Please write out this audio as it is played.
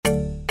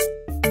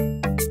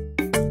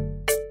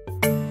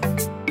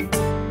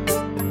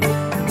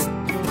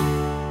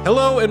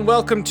Hello and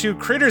welcome to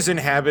Critters and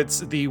Habits,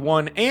 the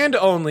one and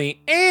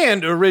only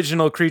and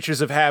original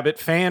Creatures of Habit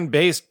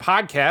fan-based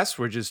podcast.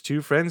 We're just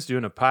two friends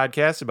doing a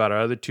podcast about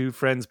our other two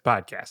friends'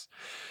 podcast.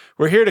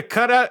 We're here to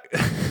cut out...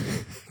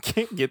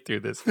 Can't get through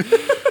this.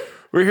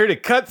 We're here to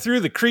cut through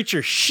the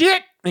creature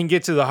shit and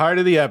get to the heart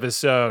of the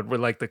episode. We're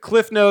like the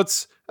Cliff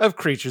Notes of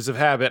Creatures of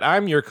Habit.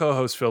 I'm your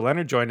co-host, Phil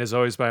Leonard, joined as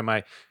always by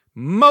my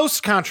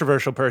most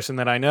controversial person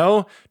that I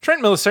know,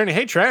 Trent Milicerni.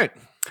 Hey, Trent.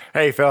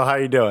 Hey, Phil, how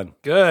you doing?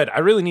 Good. I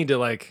really need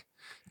to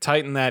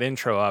tighten that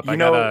intro up. I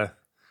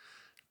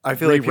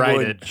feel like people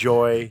rewrite it.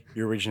 enjoy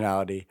your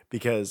originality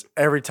because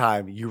every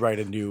time you write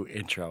a new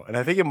intro, and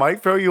I think it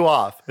might throw you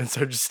off, and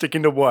so just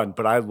sticking to one,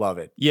 but I love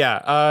it.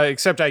 Yeah,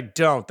 except I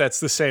don't. That's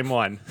the same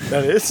one.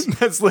 That is?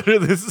 That's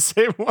literally the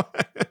same one.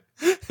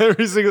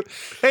 Every single.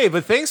 Hey,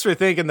 but thanks for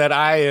thinking that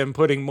I am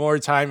putting more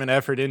time and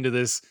effort into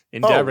this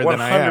endeavor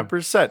than I am.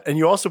 100%. And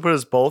you also put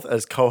us both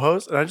as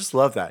co-hosts, and I just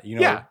love that. You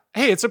know, Yeah.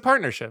 Hey, it's a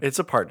partnership. it's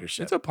a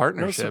partnership. It's a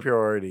partnership. No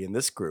superiority in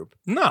this group.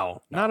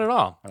 No, not at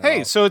all. Not at Hey,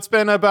 all. so it's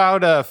been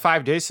about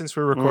 5 days since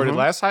we recorded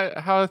last. How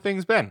have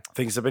things been?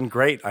 Things have been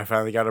great. I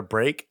finally got a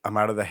break. I'm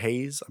out of the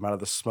haze. I'm out of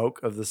the smoke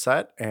of the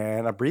set,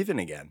 and I'm breathing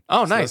again.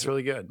 Oh, So nice. That's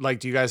really good.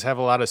 Do you guys have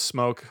a lot of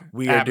smoke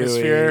We are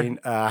atmosphere? doing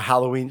a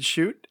Halloween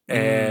shoot,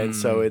 and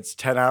so it's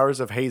 10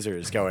 hours of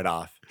hazers going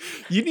off.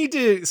 You need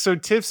to. So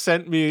Tiff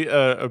sent me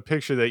a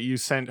picture that you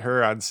sent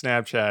her on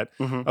Snapchat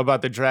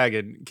about the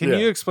dragon. Can Yeah.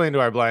 you explain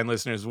to our blind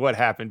listeners what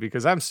happened?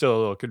 Because I'm still a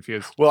little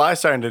confused. Well, I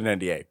signed an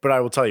NDA, but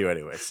I will tell you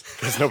anyways,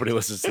 because nobody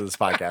listens to this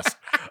podcast.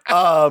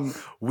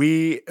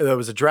 There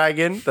was a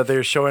dragon that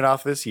they're showing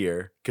off this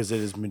year because it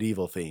is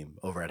medieval theme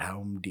over at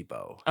Home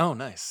Depot. Oh,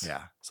 nice.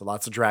 Yeah. So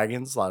lots of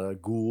dragons, a lot of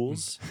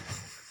ghouls.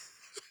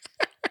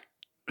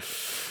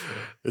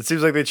 It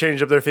seems like they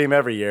change up their theme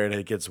every year and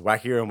it gets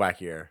wackier and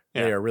wackier.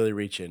 Yeah. They are really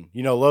reaching.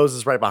 You know, Lowe's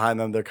is right behind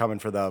them. They're coming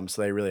for them.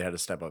 So they really had to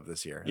step up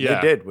this year. And Yeah.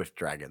 they did with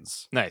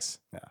dragons. Nice.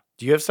 Yeah.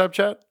 Do you have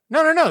Snapchat?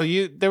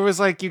 No. There was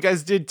you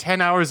guys did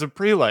 10 hours of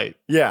pre-light.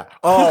 Yeah.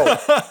 Oh,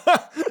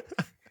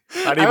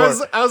 I need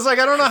more. I was like,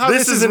 I don't know how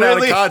This is isn't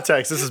really. out of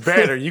context. This is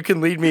banner. You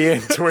can lead me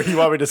into where you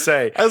want me to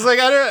say. I was like,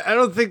 I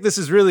don't think this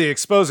is really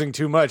exposing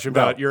too much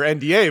about your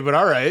NDA, but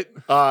all right.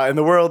 In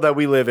the world that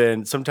we live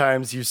in,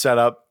 sometimes you set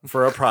up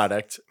for a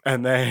product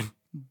and then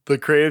the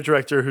creative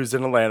director who's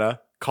in Atlanta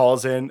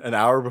calls in an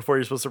hour before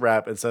you're supposed to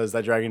wrap and says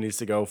that dragon needs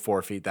to go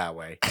 4 feet that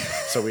way.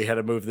 So we had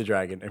to move the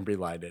dragon and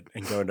relight it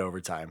and go into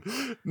overtime.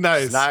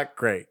 Nice. It's not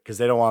great because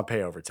they don't want to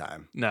pay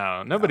overtime.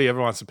 No, nobody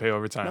ever wants to pay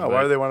overtime. No, but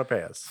why do they want to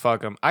pay us?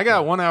 Fuck them. I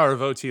got 1 hour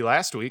of OT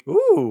last week.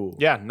 Ooh.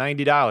 Yeah,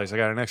 $90. I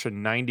got an extra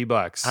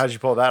 $90. How'd you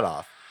pull that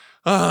off?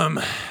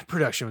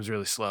 Production was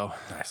really slow,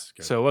 Nice.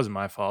 Good. so it wasn't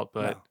my fault,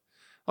 but No.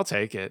 I'll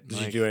take it.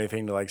 Did you do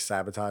anything to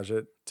sabotage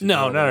it? to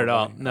No, get not a at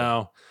all. money?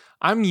 No,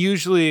 I'm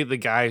usually the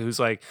guy who's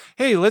like,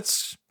 "Hey,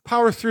 let's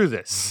power through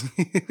this."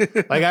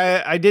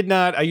 I did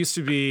not. I used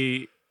to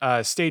be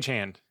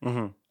stagehand.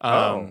 Mhm.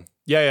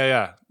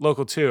 Yeah.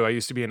 Local 2. I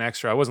used to be an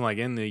extra. I wasn't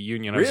in the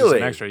union. I was just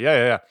Really? an extra.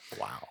 Yeah.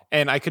 Wow.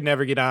 And I could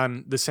never get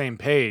on the same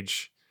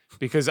page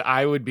because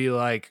I would be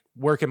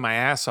working my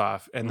ass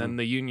off, and then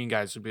the union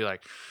guys would be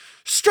like,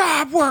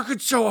 "Stop working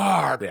so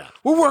hard. Yeah.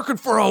 We're working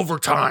for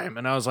overtime."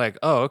 And I was like,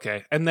 "Oh,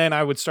 okay." And then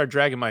I would start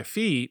dragging my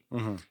feet,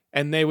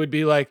 and they would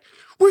be like,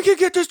 "We can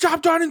get this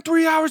job done in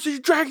 3 hours. You're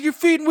dragging your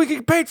feet, and we can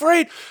get paid for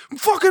 8.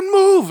 Fucking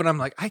move!" And I'm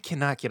like, I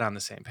cannot get on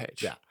the same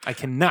page. Yeah. I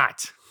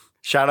cannot.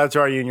 Shout out to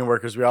our union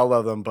workers. We all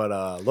love them. But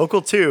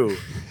Local 2,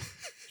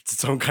 it's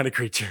its own kind of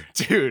creature.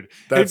 Dude,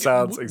 That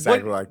sounds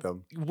exactly like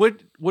them.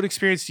 What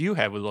experience do you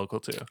have with Local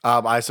 2?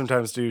 I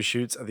sometimes do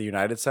shoots at the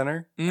United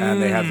Center,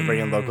 and they have to bring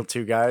in Local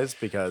 2 guys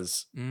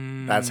because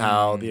that's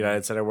how the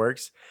United Center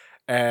works.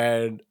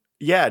 And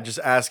yeah, just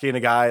asking a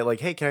guy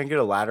hey, can I get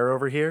a ladder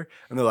over here?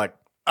 And they're like,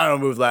 "I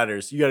don't move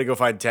ladders. You got to go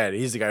find Ted.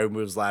 He's the guy who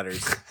moves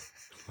ladders." I'm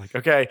like,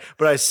 okay,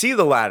 but I see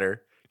the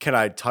ladder. Can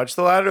I touch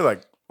the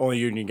ladder? Only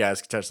union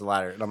guys can touch the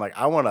ladder. And I'm like,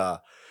 I want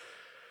to.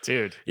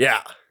 Dude,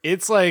 Yeah.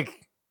 it's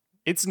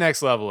it's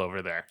next level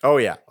over there. Oh,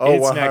 yeah. Oh,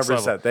 It's next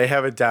 100%. level. They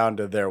have it down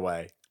to their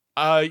way.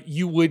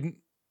 You would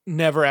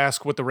never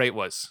ask what the rate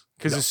was,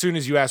 because No. as soon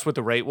as you asked what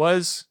the rate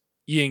was,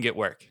 you didn't get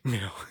work.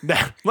 No.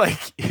 That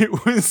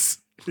it was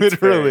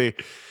literally,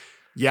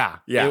 yeah,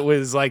 Yeah. it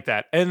was like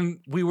that. And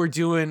we were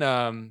doing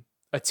a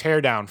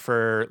teardown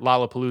for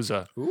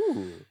Lollapalooza,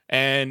 Ooh.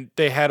 and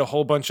they had a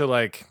whole bunch of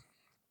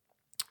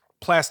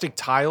plastic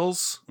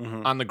tiles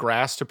Mhm. on the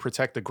grass to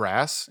protect the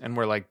grass, and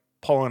we're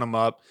pulling them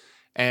up,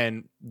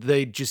 and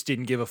they just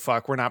didn't give a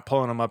fuck. We're not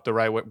pulling them up the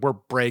right way. We're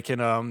breaking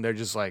them. They're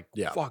just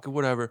Yeah. fuck it,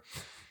 whatever.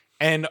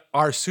 And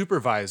our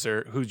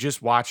supervisor, who's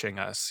just watching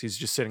us, he's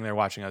just sitting there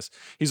watching us.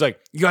 He's like,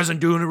 "You guys aren't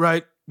doing it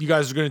right. You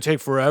guys are going to take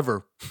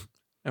forever."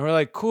 And we're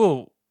like,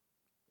 "Cool.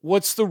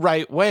 What's the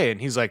right way?"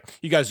 And he's like,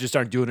 "You guys just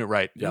aren't doing it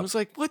right." And I Yep. was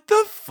like, "What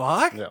the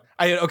fuck?" Yeah.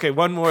 Okay,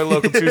 one more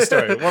Local 2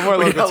 story. One more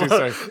Local 2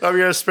 story. I'm going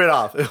to spit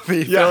off. It'll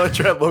be Phil and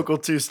Trent Local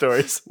 2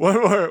 stories.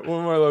 One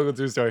more Local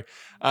 2 story.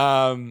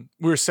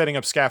 We were setting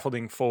up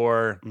scaffolding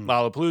for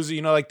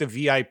Lollapalooza, the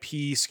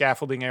VIP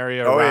scaffolding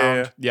area Oh,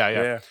 around. yeah.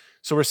 Yeah.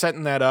 So we're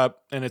setting that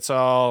up, and it's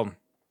all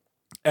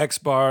X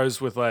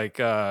bars with like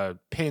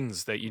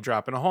pins that you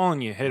drop in a hole,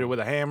 and you hit it with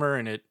a hammer,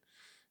 and it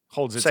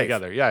holds it Safe.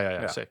 together.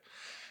 Yeah. Safe.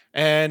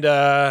 And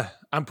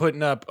I'm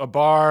putting up a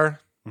bar.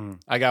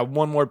 I got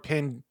one more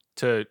pin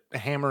to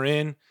hammer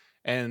in,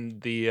 and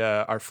the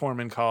our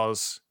foreman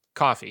calls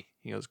coffee.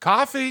 He goes,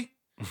 coffee?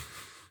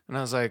 And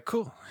I was like,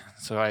 cool.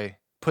 So I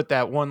put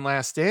that one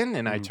last in,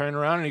 and I turn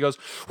around, and he goes,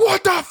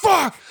 what the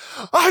fuck?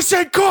 I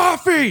said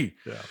coffee.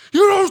 Yeah.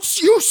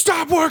 You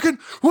stop working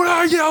when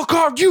I yell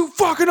coffee. You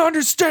fucking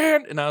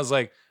understand? And I was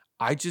like,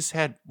 I just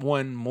had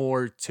one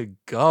more to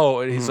go.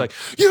 And he's like,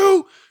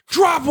 you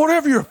drop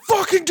whatever you're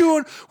fucking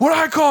doing when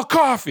I call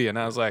coffee. And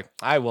I was like,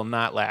 I will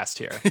not last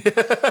here.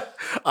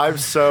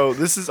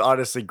 This is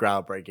honestly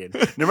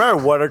groundbreaking. No matter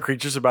what our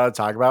creatures are about to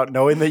talk about,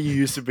 knowing that you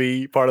used to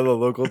be part of the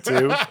local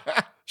 2,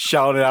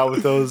 shouting it out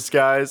with those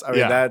guys. I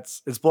mean,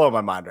 it's blowing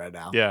my mind right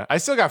now. Yeah. I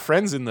still got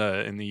friends in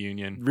the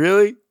union.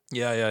 Really?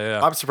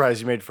 Yeah. I'm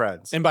surprised you made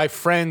friends. And by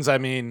friends, I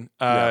mean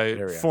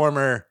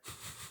former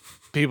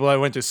people I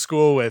went to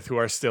school with who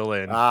are still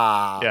in.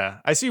 Yeah.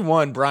 I see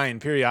one, Brian,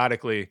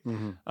 periodically,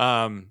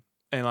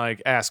 and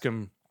like ask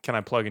him, can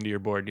I plug into your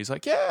board? And he's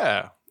like,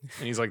 yeah.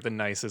 And he's like the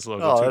nicest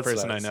local 2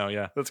 person nice. I know.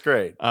 Yeah. That's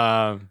great.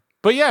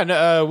 But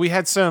yeah, we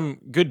had some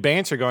good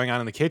banter going on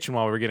in the kitchen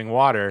while we were getting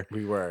water.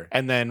 We were.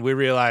 And then we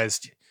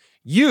realized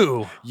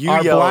you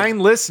our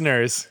blind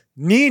listeners,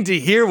 need to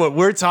hear what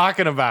we're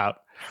talking about.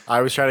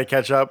 I was trying to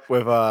catch up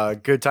with a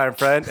good time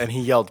friend, and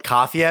he yelled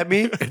coffee at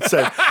me and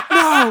said,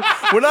 no,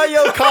 when I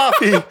yell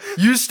coffee,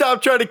 you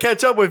stop trying to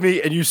catch up with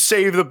me and you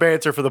save the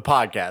banter for the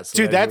podcast.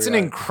 Dude, that's an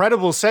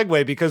incredible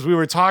segue because we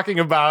were talking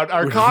about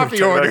our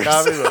coffee orders.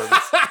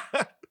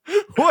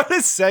 What a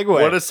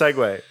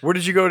segue. Where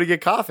did you go to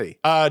get coffee?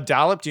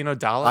 Dollop. Do you know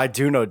Dollop? I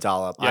do know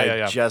Dollop.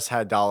 Yeah. I just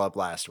had Dollop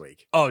last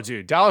week. Oh,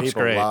 dude. Dollop's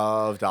People great.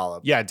 love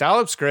Dollop. Yeah,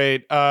 Dollop's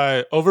great.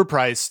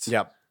 Overpriced.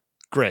 Yep.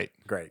 Great.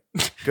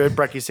 Good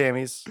Brekkie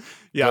Sammys.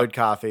 Yeah. Good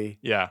coffee.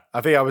 Yeah.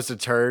 I think I was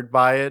deterred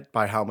by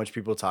how much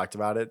people talked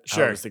about it.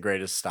 Sure. It was the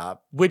greatest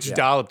stop. Which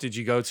Dollop did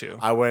you go to?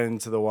 I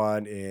went to the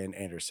one in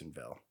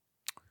Andersonville.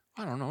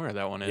 I don't know where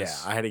that one is.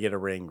 Yeah, I had to get a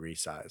ring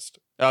resized.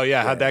 Oh,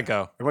 yeah. How'd that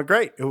go? It went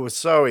great. It was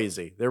so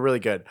easy. They're really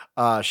good.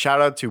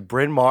 Shout out to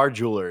Bryn Mawr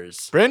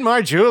Jewelers. Bryn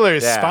Mawr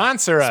Jewelers. Yeah.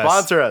 Sponsor us.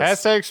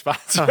 Hashtag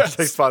sponsor us.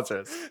 Hashtag sponsor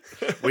us.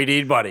 We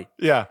need money.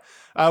 Yeah.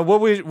 What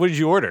did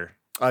you order?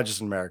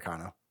 Just an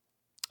Americano.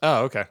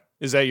 Oh, okay.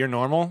 Is that your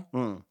normal?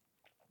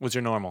 What's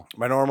your normal?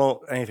 My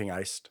normal, anything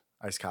iced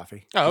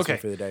coffee. Oh, okay.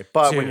 For the day.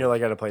 But when you're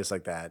like at a place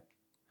like that,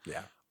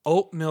 yeah.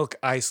 Oat milk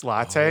iced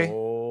latte.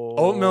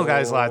 Oat milk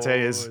iced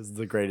latte is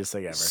the greatest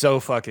thing ever. So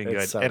fucking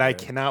good. So and good. I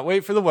cannot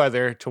wait for the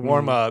weather to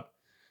warm up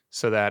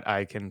so that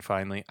I can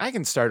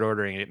start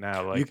ordering it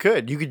now. Like you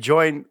could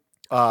join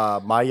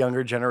my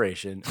younger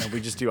generation, and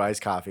we just do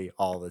iced coffee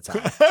all the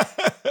time.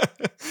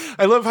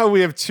 I love how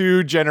we have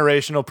 2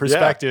 generational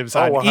perspectives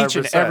on 100%. each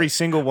and every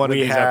single one of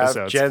these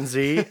episodes. Gen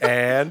Z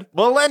and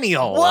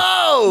Millennial.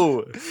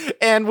 Whoa!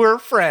 And we're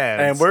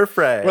friends.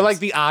 We're like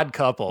the odd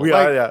couple. We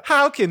are, yeah.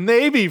 How can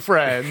they be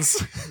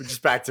friends? We're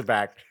just back to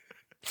back.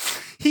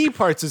 He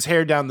parts his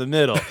hair down the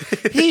middle.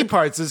 He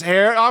parts his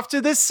hair off to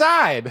the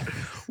side.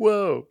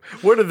 Whoa.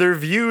 What are their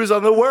views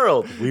on the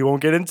world? We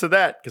won't get into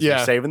that because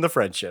we're saving the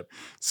friendship.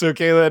 So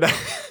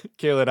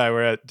Kayla and I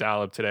were at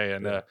Dollop today,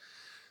 and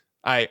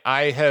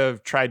I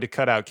have tried to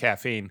cut out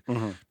caffeine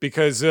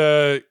because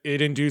it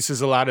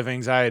induces a lot of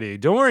anxiety.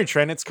 Don't worry,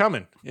 Trent. It's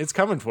coming. It's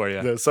coming for you.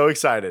 I'm so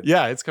excited.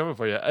 Yeah, it's coming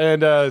for you.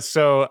 And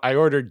so I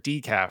ordered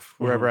decaf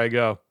wherever I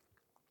go.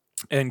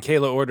 And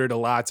Kayla ordered a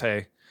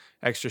latte,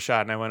 extra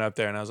shot. And I went up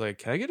there and I was like,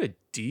 can I get a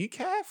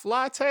decaf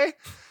latte?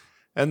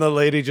 And the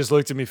lady just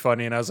looked at me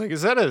funny. And I was like,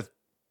 is that a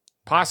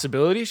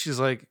possibility? She's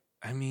like,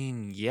 I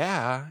mean,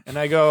 yeah. And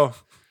I go,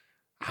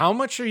 how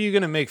much are you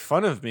going to make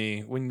fun of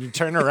me when you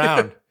turn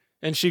around?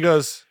 And she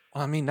goes,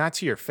 well, I mean, not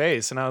to your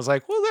face. And I was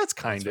like, well, that's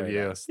kind of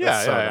you. Nice.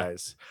 Yeah,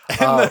 nice.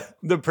 And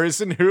the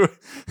person who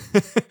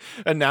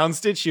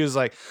announced it, she was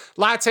like,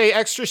 latte,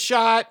 extra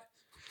shot,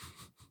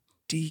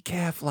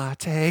 decaf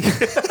latte.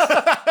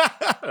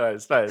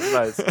 Nice.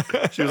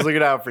 She was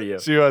looking out for you.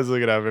 She was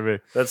looking out for me.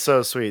 That's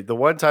so sweet. The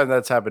one time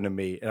that's happened to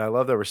me, and I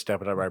love that we're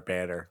stepping up our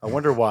banner. I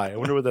wonder why. I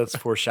wonder what that's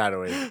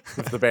foreshadowing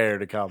of the banner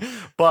to come.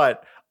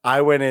 But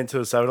I went into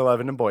a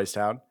 7-Eleven in Boys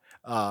Town.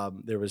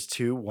 There was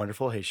 2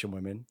 wonderful Haitian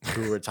women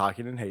who were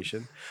talking in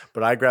Haitian,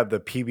 but I grabbed the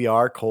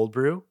PBR cold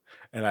brew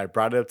and I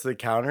brought it up to the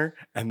counter,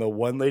 and the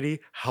one lady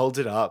held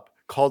it up,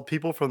 called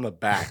people from the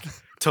back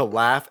to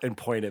laugh and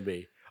point at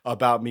me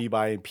about me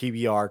buying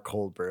PBR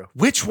cold brew.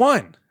 Which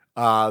one?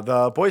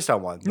 The Boys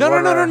Town one. No.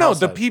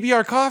 The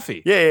PBR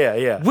coffee.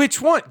 Yeah.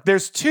 Which one?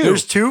 There's 2.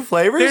 There's 2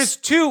 flavors? There's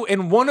 2,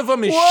 and one of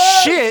them is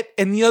shit,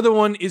 and the other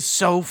one is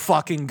so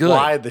fucking good. Well,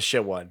 I had the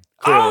shit one.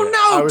 Clearly. Oh,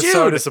 no, I was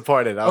so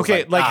disappointed. I was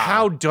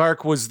how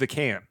dark was the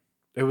can?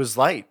 It was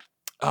light.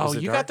 Oh,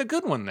 you got the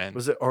good one then.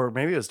 Was it, or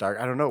maybe it was dark?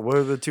 I don't know. What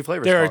are the 2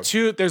 flavors There called? are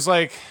 2. There's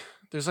like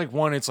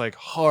one, it's like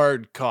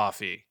hard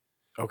coffee,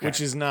 which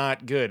is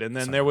not good. And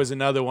then there was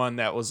another one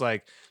that was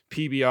like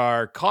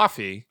PBR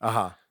coffee.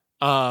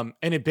 And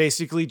it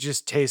basically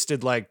just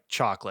tasted like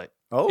chocolate.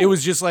 Oh, It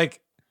was just like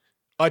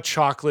a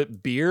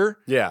chocolate beer.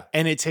 yeah,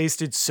 And it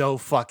tasted so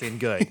fucking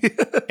good.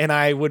 And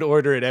I would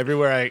order it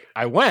everywhere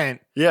I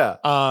went. yeah.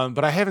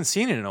 But I haven't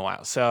seen it in a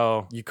while.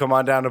 So You come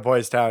on down to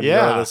Boys Town. You go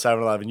Yeah. to the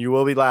 7-Eleven. You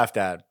will be laughed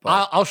at.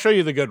 But, I'll show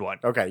you the good one.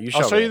 okay, you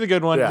I'll show me. you the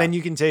good one. Yeah. Then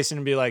you can taste it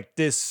and be like,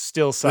 this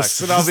still sucks.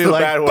 This And I'll is be the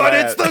like, bad one but I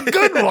it's had." the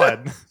good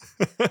one.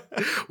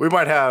 We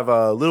might have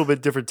a little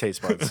bit different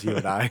taste buds, you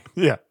and I.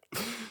 Yeah.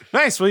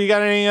 Nice. Well, you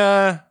got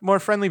any more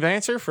friendly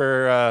banter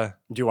for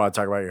Do you want to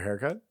talk about your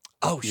haircut?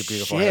 Oh Your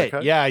beautiful shit.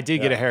 haircut? Yeah, I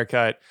did get a Yeah.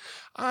 haircut.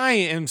 I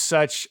am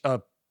such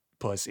a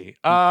pussy.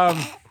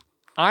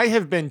 I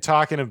have been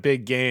talking a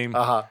big game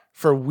Uh-huh.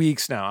 for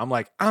weeks now. I'm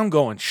like, I'm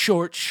going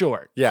short.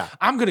 Yeah.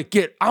 I'm gonna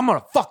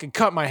fucking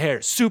cut my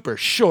hair super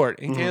short.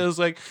 And Kayla's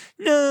like,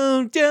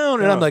 no, don't.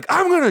 And No. I'm like,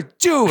 I'm gonna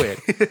do it.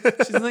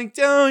 She's like,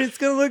 don't, it's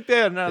gonna look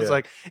bad. And I was Yeah.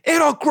 like,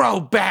 it'll grow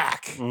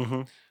back.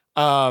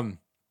 Mm-hmm.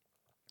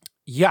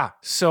 Yeah.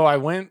 So I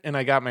went and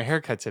I got my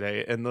haircut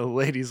today, and the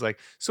lady's like,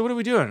 so what are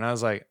we doing? And I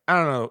was like, I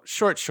don't know,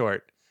 short.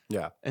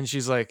 Yeah. And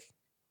she's like,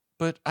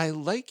 but I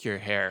like your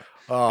hair.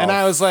 Oh, And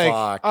I was like,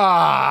 fuck.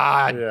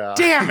 ah, Yeah.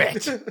 damn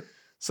it.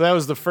 So that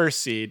was the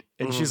first seed.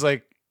 And Mhm. she's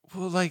like,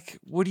 well, like,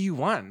 what do you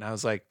want? And I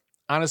was like,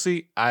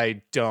 honestly,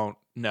 I don't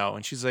know.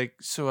 And she's like,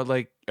 so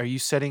like, are you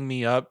setting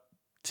me up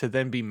to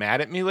then be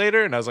mad at me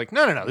later? And I was like,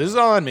 no, this is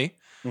all on me.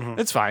 Mhm.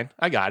 It's fine.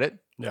 I got it.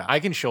 Yeah. I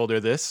can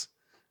shoulder this.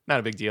 Not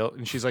a big deal.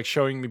 And she's like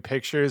showing me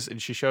pictures,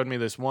 and she showed me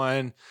this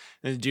one.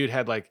 And the dude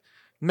had like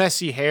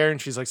messy hair,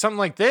 and she's like, something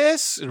like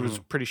this. It was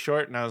pretty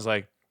short. And I was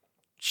like,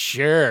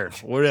 sure,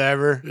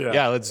 whatever. Yeah.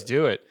 Yeah, let's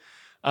do it.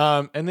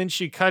 And then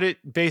she cut it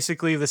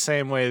basically the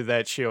same way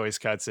that she always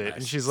cuts it. And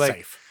Nice. she's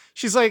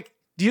Safe. like,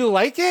 do you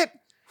like it?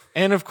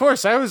 And of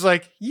course I was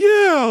like, yeah,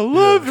 I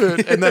love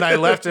it. And then I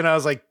left and I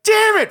was like,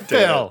 damn it,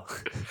 Phil.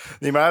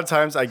 The amount of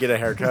times I get a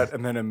haircut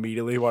and then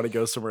immediately want to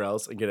go somewhere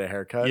else and get a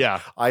haircut. Yeah.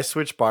 I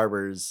switch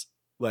barbers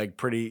like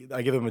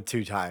I give them a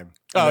 2-time.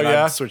 Oh, And then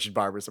yeah? I'm switching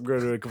barbers. I'm going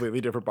to a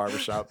completely different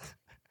barbershop.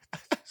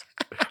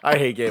 I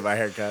hate getting my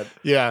haircut.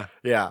 Yeah.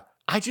 Yeah.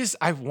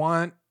 I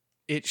want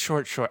it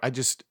short.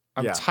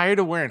 I'm Yeah. tired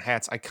of wearing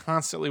hats. I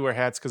constantly wear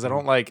hats because I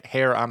don't like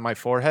hair on my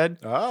forehead.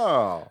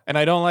 Oh. And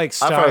I don't like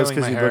I thought it was styling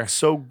because my you hair. look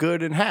so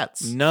good in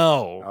hats.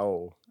 No.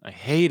 Oh. I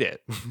hate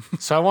it.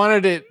 So I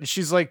wanted it.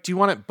 She's like, do you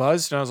want it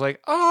buzzed? And I was like,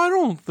 oh, I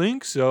don't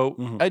think so.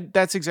 Mhm.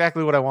 That's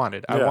exactly what I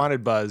wanted. I Yeah.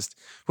 wanted buzzed,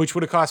 which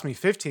would have cost me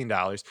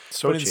 $15.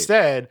 So but cheap.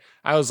 instead,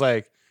 I was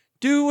like,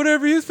 do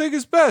whatever you think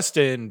is best,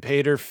 and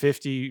paid her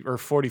 $50 or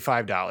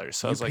 $45.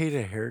 So I You was like, paid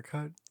a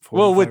haircut?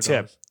 well, with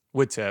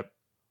 $45? tip.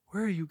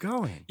 Where are you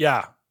going?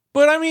 Yeah.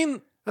 But I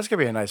mean, That's going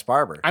to be a nice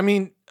barber.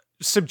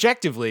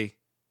 subjectively,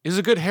 is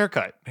a good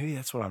haircut. Maybe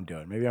that's what I'm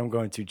doing. Maybe I'm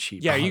going too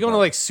cheap. Yeah. Are on you my going to barber.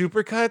 like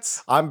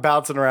Supercuts? I'm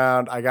bouncing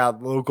around. I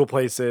got local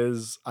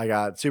places. I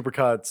got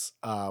Supercuts,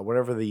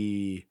 whatever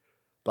the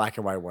black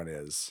and white one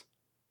is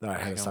that I had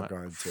Black to and stop white.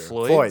 going to.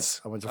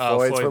 Floyd's? I went to Oh,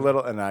 Floyd's for a Floyd.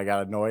 little and I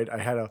got annoyed. I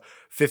had a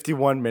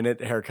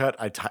 51-minute haircut.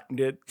 I tightened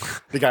it.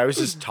 The guy was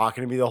just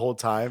talking to me the whole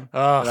time.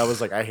 And I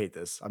was like, I hate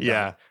this. I'm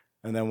yeah. done.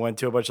 And then went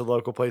to a bunch of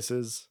local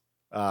places,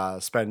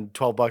 spend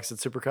 $12 at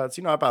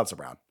Supercuts. I bounce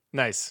around.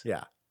 Nice.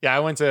 Yeah. Yeah. I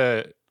went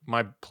to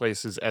my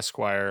place is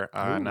Esquire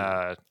on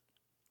Ooh.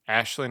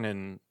 Ashland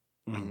and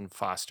Mhm.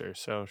 Foster.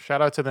 So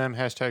shout out to them.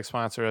 Hashtag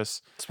sponsor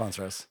us.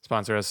 Sponsor us.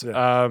 Sponsor us.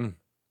 Yeah.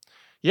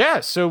 Yeah.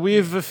 So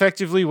we've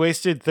effectively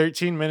wasted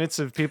 13 minutes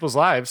of people's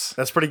lives.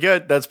 That's pretty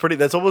good.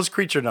 That's almost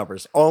creature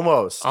numbers.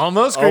 Almost.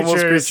 Almost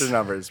creatures. creature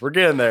numbers. We're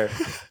getting there.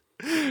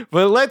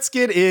 But let's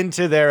get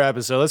into their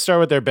episode. Let's start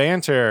with their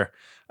banter.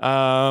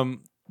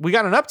 We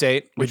got an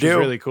update, which is do.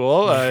 really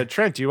cool.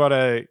 Trent, do you want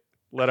to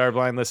let our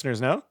blind listeners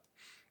know?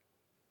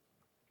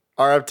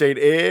 Our update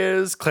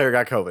is Claire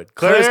got COVID.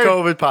 Claire's Claire-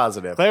 COVID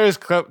positive.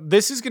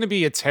 This is going to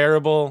be a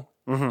terrible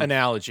Mhm.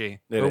 analogy.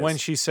 It But when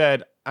is. she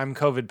said, I'm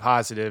COVID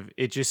positive,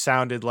 it just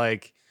sounded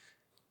like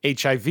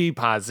HIV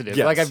positive.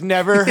 Yes. Like I've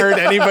never heard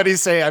anybody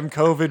say I'm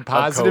COVID I'm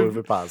positive.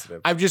 COVID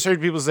positive. I've just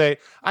heard people say,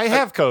 I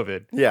have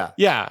COVID. Yeah.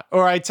 Yeah.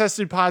 Or I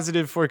tested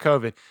positive for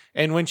COVID.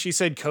 And when she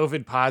said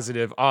COVID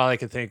positive, all I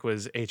could think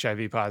was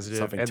HIV positive.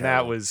 Something and that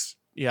terrible. was,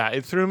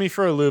 it threw me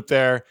for a loop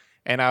there.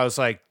 And I was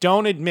like,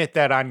 don't admit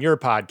that on your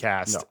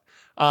podcast.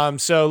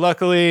 So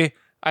luckily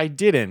I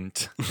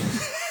didn't.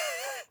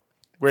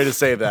 Way to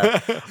say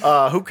that.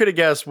 Who could have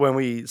guessed when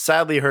we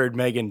sadly heard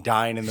Megan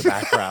dying in the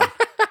background?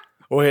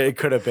 Well, it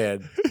could have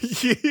been.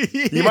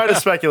 You might have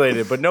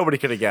speculated, but nobody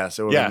could have guessed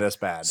it would have been this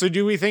bad. So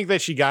do we think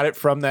that she got it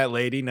from that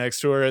lady next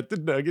to her at the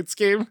Nuggets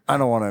game? I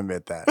don't want to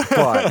admit that,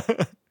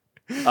 but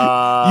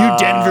You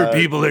Denver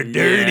people are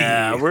dirty.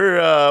 Yeah,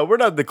 we're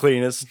not the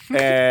cleanest,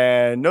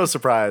 and no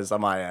surprise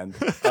on my end.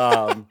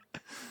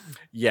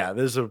 Yeah,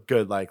 there's a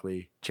good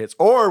likely chance.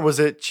 Or was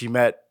it she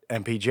met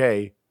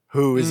MPJ,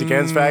 who is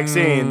against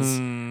vaccines,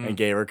 and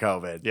gave her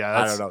COVID? Yeah,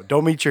 I don't know.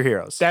 Don't meet your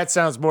heroes. That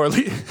sounds more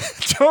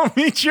don't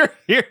meet your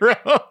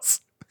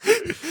heroes.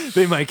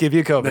 They might give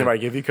you COVID. They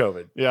might give you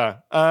COVID. Yeah.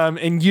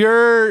 And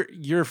your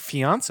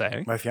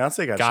fiance My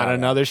fiance got got shot at.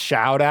 another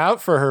shout out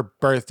for her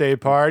birthday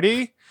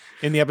party.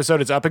 in the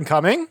episode. It's up and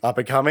coming. Up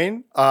and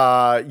coming.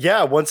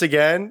 Yeah, once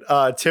again,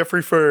 Tiff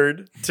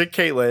referred to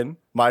Caitlin,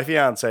 my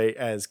fiance,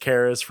 as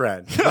Kara's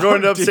friend. We're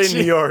going to upstate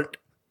New York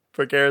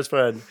for Kara's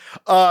friend.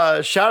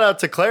 Shout out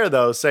to Claire,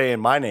 though, saying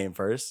my name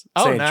first.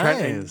 Oh, saying nice.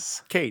 Trent and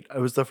Kate. It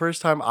was the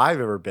first time I've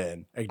ever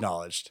been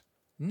acknowledged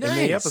in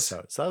the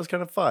episode. So that was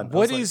kind of fun.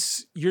 What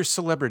is your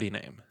celebrity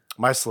name?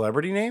 My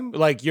celebrity name?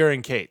 Like you're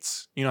in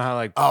Kate's. You know how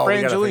like we gotta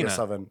think of Brangelina.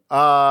 something.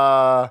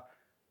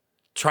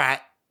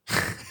 Trat.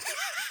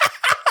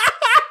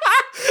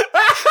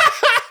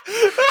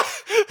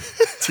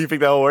 Do you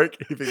think that'll work?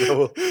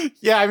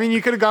 Yeah, I mean,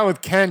 you could have gone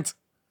with Kent.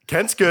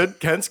 Kent's good.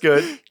 Kent's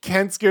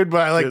good.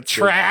 But I like Kent's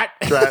Trat.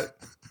 Trat.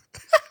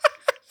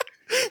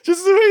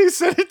 Just the way you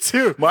said it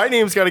too. My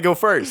name's got to go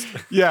first.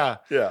 Yeah.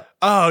 Yeah.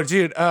 Oh,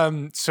 dude.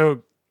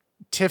 So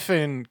Tiff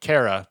and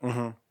Kara,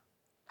 Mm-hmm.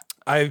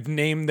 I've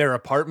named their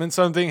apartment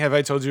something. Have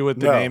I told you what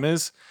the name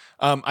is?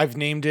 I've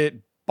named it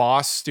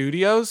Boss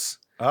Studios.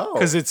 Oh.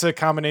 Because it's a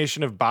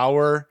combination of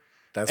Bauer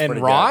That's and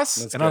pretty Ross.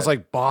 good. That's And I was good.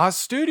 like, Boss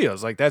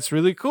Studios. Like, that's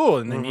really cool.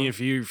 And then Mhm. if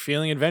you're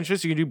feeling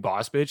adventurous, you can do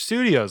Boss Bitch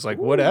Studios. Like,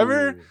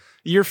 whatever Ooh.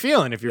 you're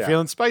feeling, if you're Yeah.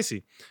 feeling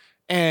spicy.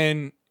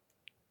 And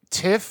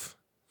Tiff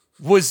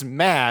was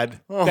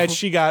mad that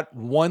she got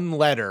one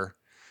letter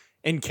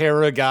and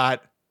Kara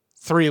got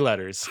 3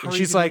 letters. How And are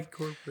she's you gonna like,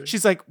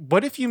 incorporate-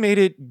 what if you made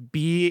it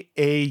Bauss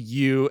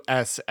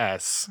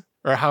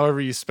or however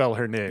you spell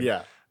her name?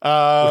 Yeah.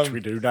 Which Which we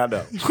do not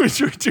know.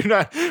 which we do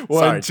not. Sorry,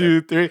 1,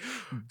 2, 3.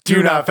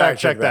 Do not fact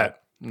check that.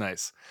 that.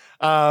 Nice.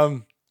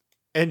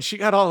 And she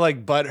got all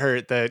like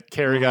butthurt that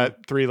Carrie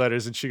got 3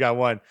 letters and she got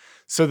 1.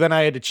 So then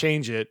I had to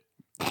change it.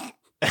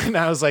 And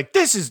I was like,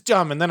 this is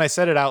dumb. And then I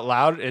said it out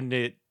loud and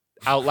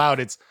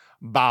it's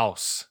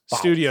Baus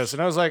Studios.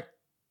 And I was like,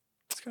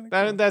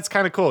 that's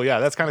kind of cool. Yeah,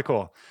 that's kind of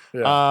cool.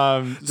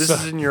 Yeah. This so-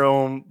 is in your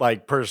own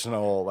like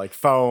personal like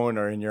phone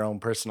or in your own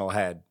personal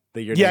head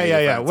that you're yeah. naming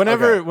your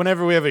friends.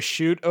 Whenever we have a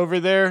shoot over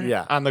there,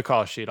 Yeah. on the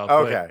call sheet,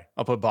 I'll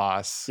put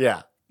boss.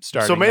 Yeah.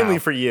 Starting So mainly now.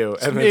 for you,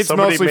 and then It's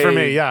somebody mostly for me.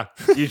 made Yeah.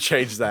 you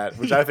change that,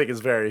 which I think is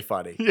very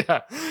funny.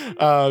 Yeah.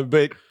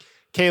 But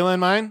Kayla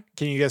and mine,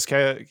 can you guess?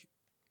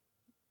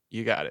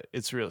 You got it.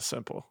 It's real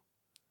simple.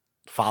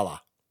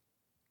 Fala.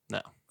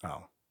 No.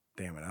 Oh,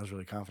 damn it! I was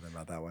really confident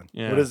about that one.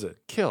 Yeah. What is it?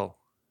 Kill.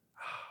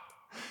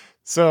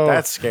 So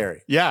That's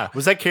scary. yeah.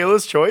 Was that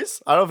Kayla's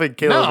choice? I don't think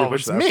Kayla No, would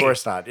push it's that. me. Of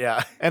course not.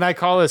 Yeah. And I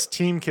call us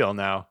Team Kill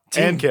now.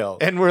 Team Kill.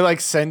 And we're like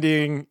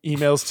sending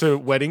emails to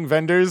wedding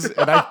vendors.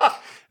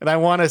 And I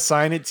want to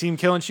sign it Team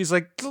Kill. And she's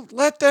like,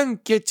 let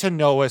them get to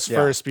know us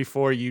first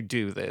before you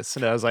do this.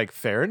 And I was like,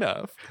 fair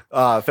enough.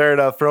 Fair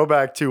enough.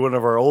 Throwback to one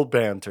of our old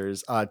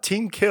banters.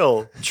 Team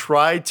Kill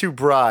tried to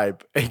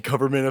bribe a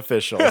government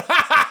official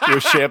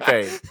with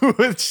champagne.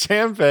 With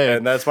champagne.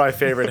 And that's my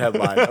favorite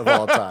headline of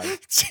all time.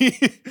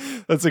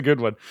 That's a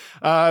good one.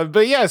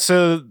 But yeah,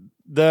 so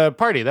the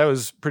party, that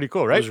was pretty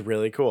cool, It right? was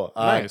really cool.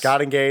 Nice.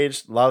 Got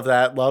engaged. Love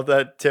that. Love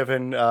that Tiff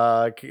and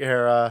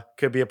Kara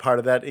could be a part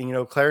of that.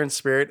 And, Clarence's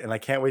spirit. And I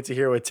can't wait to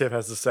hear what Tiff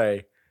has to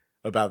say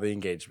about the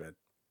engagement.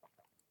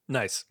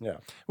 Nice. Yeah.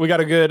 We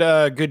got a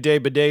good day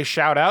bidet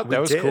shout out.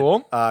 That was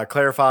cool.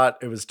 Claire thought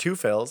it was 2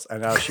 fills,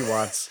 and now she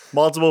wants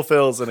multiple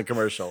fills in a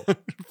commercial.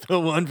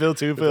 Fill 1, fill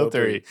 2, fill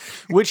 3,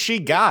 which she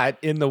got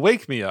in the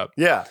Wake Me Up.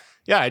 Yeah.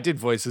 Yeah, I did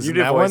voices You in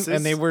did that voices? one,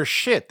 and they were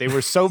shit. They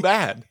were so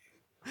bad.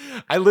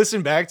 I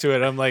listened back to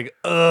it. I'm like,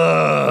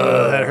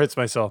 ugh, that hurts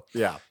my soul.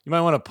 Yeah. You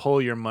might want to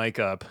pull your mic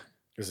up.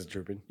 Is it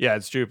drooping? Yeah,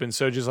 it's drooping.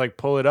 So just like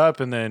pull it up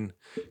and then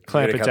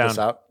clamp You it gonna cut this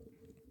down. out?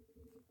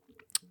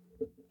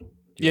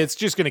 Yeah, it's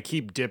just gonna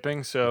keep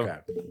dipping. So Okay.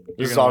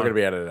 This is gonna all want- going to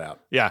be edited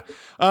out. yeah,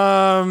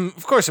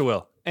 of course it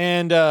will.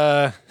 And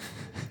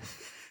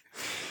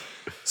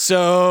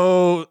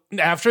so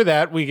after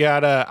that,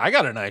 I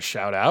got a nice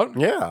shout out.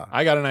 Yeah.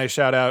 I got a nice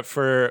shout out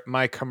for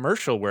my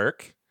commercial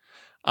work.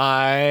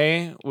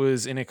 I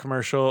was in a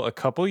commercial a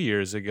couple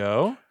years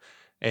ago,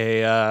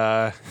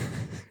 a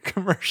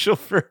commercial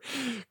for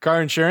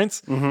car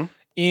insurance Mm-hmm.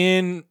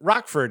 in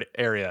Rockford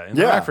area,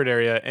 the Yeah. Rockford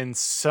area. And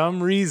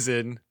some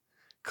reason,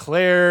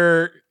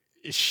 Claire,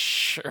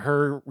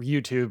 her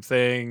YouTube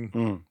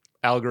thing,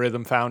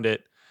 algorithm found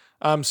it.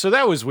 So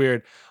that was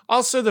weird.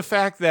 Also, the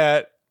fact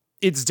that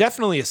it's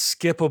definitely a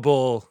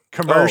skippable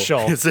commercial.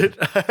 Oh, is it?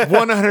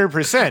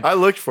 100%. I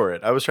looked for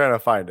it. I was trying to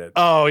find it.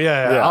 Oh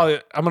yeah. Yeah.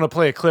 I'm gonna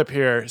play a clip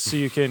here so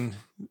you can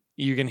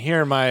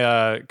hear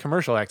my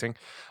commercial acting.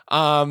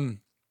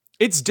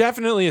 It's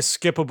definitely a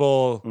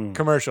skippable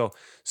commercial.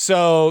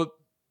 So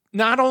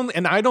not only,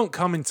 and I don't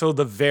come until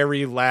the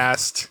very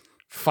last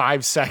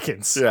 5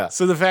 seconds. Yeah.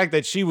 So the fact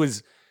that she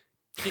was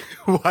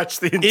Watch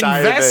the entire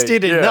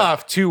invested thing. Yeah.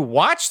 enough to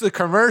watch the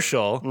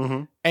commercial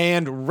Mhm.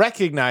 and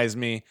recognize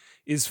me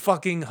is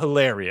fucking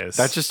hilarious.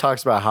 That just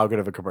talks about how good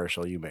of a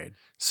commercial you made.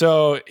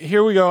 So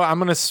here we go. I'm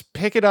going to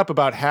pick it up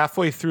about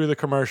halfway through the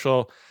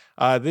commercial.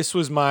 This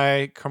was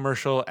my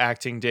commercial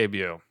acting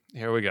debut.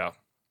 Here we go.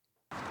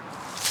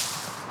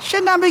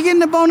 Shouldn't I be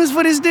getting a bonus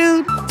for this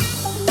dude?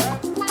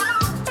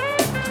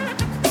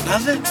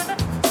 Nothing?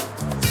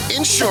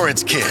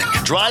 Insurance King.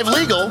 Drive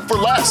legal for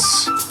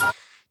less.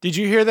 Did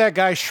you hear that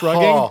guy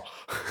shrugging? Oh.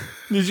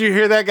 Did you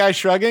hear that guy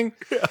shrugging?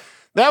 Yeah.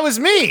 That was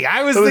me.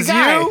 I was the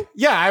guy. You?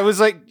 Yeah, I was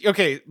like,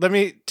 okay,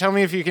 tell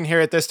me if you can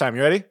hear it this time.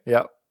 You ready?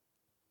 Yep.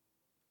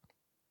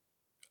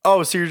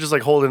 Oh, so you're just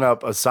like holding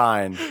up a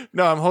sign.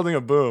 No, I'm holding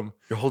a boom.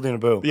 You're holding a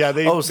boom. Yeah,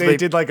 they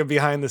did like a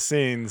behind the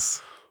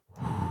scenes.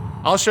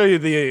 I'll show you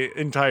the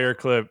entire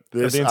clip,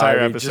 the entire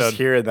episode. Just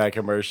hearing that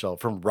commercial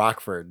from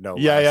Rockford, no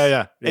Yeah.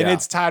 less. And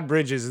it's Todd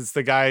Bridges. It's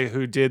the guy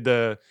who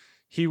did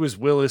he was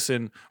Willis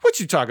in, what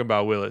you talking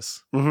about,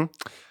 Willis?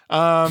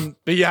 Mm-hmm.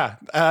 But yeah,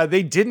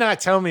 they did not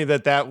tell me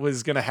that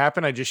was going to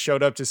happen. I just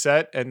showed up to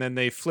set and then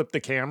they flipped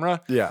the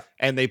camera. Yeah.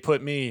 And they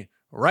put me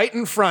right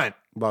in front.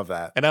 Love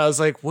that. And I was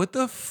like, what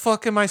the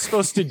fuck am I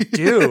supposed to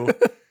do?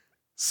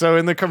 So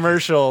in the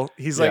commercial,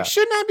 he's like,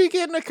 shouldn't I be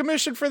getting a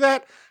commission for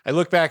that? I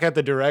look back at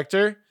the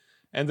director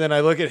and then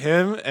I look at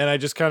him and I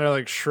just kind of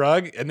like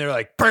shrug and they're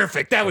like,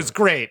 perfect. That was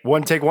great.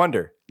 One take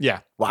wonder. Yeah.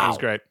 Wow. That was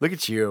great. Look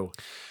at you.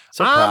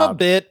 So I'm proud. a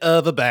bit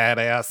of a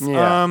badass.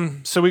 Yeah.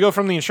 So we go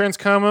from the insurance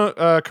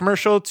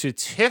commercial to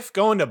Tiff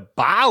going to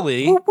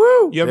Bali. Woo,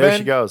 woo. You ever There been?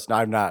 she goes. No,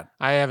 I'm not.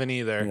 I haven't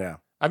either. Yeah.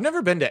 I've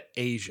never been to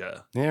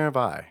Asia. Neither have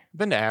I. I've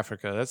been to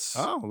Africa. That's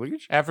Look at you.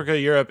 Africa,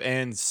 Europe,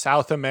 and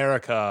South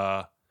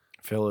America.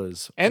 Phil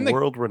is And the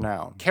world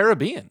renowned.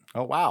 Caribbean.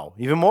 Oh, wow.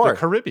 Even more. The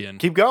Caribbean.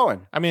 Keep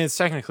going. I mean, it's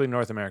technically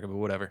North America, but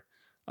whatever.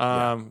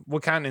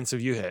 What continents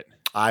have you hit?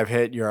 I've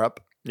hit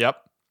Europe, Yep.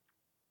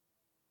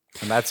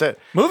 and that's it.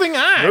 Moving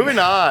on. Moving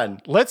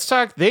on. Let's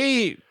talk.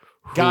 They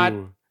got.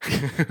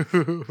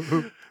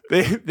 Ooh.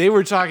 They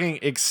were talking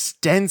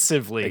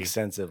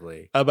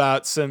extensively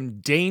about some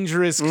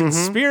dangerous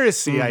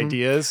conspiracy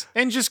ideas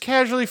and just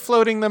casually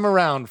floating them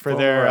around for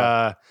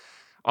their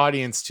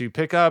audience to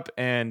pick up.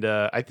 And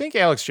I think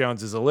Alex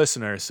Jones is a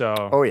listener,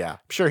 so yeah. I'm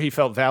sure he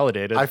felt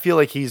validated. I feel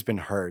like he's been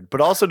heard,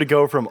 but also to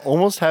go from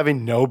almost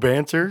having no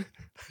banter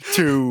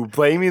to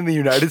blaming the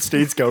United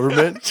States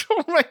government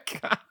oh my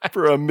God.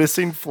 for a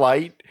missing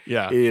flight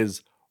Yeah.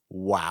 is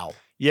wow.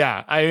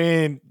 Yeah. I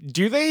mean,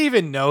 do they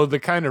even know the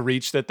kind of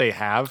reach that they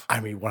have?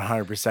 I mean,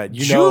 100%.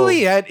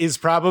 Juliet is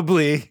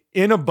probably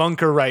in a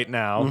bunker right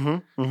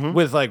now Mm-hmm.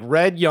 with like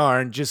red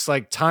yarn, just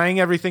like tying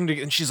everything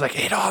together. And she's like,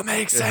 it all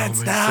makes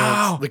sense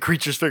now. The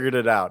creatures figured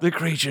it out. The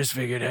creatures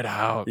figured it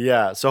out.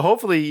 Yeah. So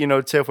hopefully,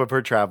 Tiff with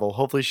her travel,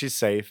 hopefully she's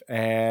safe.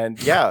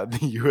 And yeah,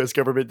 the U.S.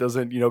 government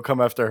doesn't, come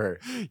after her.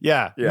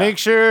 Yeah. Make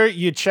sure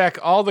you check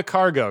all the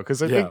cargo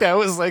because I think that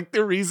was like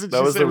the reason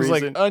That was said the it was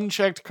like reason.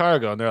 unchecked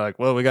cargo. And they're like,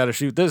 well, we got to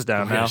shoot this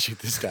down now. Shoot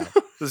this down.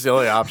 This is the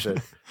only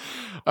option.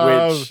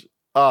 Which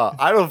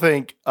I don't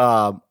think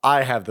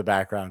I have the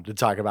background to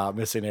talk about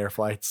missing air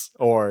flights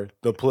or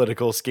the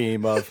political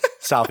scheme of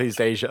Southeast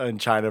Asia and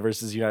China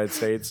versus the United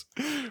States.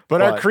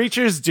 But our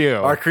creatures do.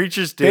 Our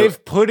creatures do.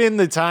 They've put in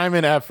the time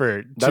and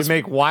effort to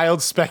make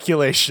wild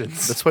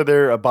speculations. That's why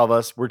they're above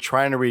us. We're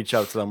trying to reach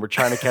out to them. We're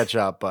trying to catch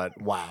up,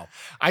 but wow.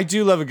 I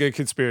do love a good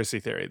conspiracy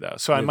theory, though.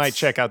 So I might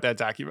check out that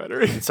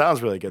documentary. It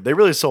sounds really good. They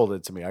really sold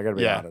it to me. I got to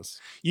be honest.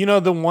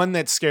 The one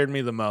that scared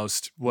me the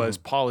most was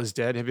Paul is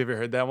Dead. Have you ever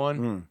heard that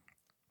one?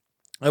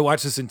 I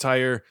watched this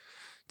entire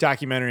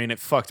documentary and it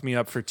fucked me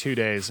up for 2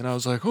 days. And I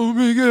was like, oh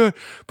my God,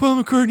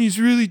 Paul McCartney's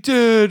really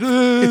dead.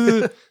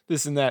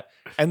 This and that.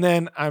 And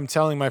then I'm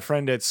telling my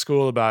friend at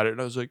school about it.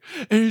 And I was like,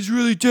 and he's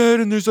really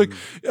dead. And there's like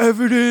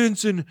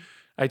evidence. And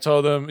I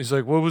told him, he's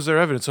like, what was their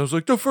evidence? I was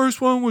like, the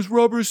first one was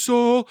Rubber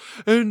Soul.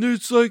 And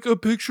it's like a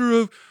picture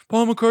of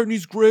Paul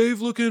McCartney's grave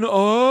looking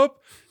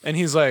up. And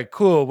he's like,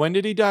 cool. When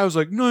did he die? I was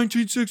like,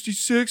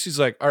 1966. He's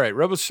like, all right,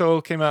 Rubber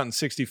Soul came out in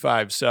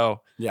 65.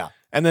 So yeah.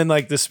 And then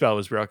like the spell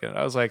was broken.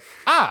 I was like,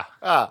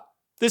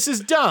 this is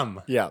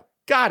dumb. Yeah.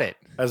 Got it.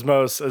 As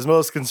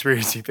most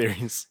conspiracy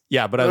theories.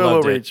 Yeah, but I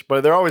loved it.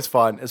 But they're always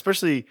fun,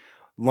 especially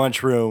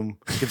lunchroom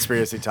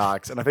conspiracy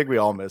talks. And I think we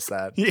all miss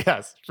that.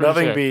 Yes.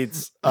 Nothing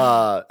beats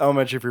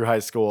elementary through high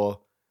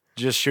school,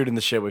 just shooting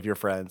the shit with your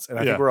friends. And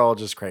I think we're all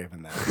just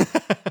craving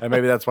that. And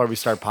maybe that's why we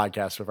start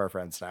podcasts with our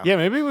friends now. Yeah,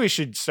 maybe we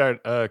should start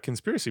a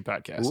conspiracy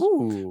podcast.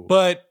 Ooh.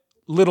 But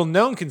little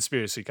known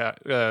conspiracy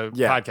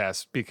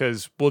podcasts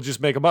because we'll just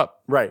make them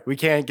up. Right. We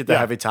can't get the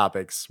heavy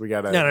topics. We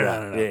got to.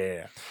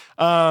 No.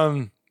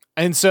 Yeah.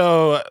 And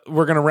so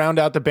we're going to round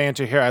out the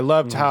banter here. I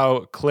loved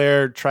how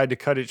Claire tried to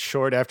cut it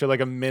short after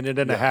like a minute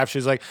and a half.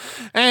 She's like,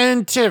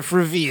 and Tiff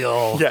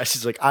reveal. Yeah.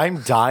 She's like,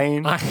 I'm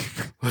dying.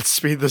 Let's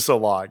speed this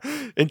along.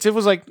 And Tiff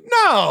was like,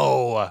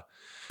 no.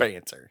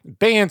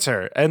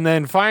 Banter. And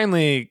then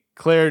finally,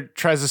 Claire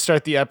tries to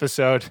start the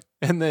episode.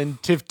 And then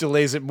Tiff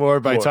delays it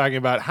more by talking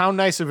about how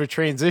nice of a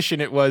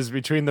transition it was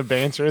between the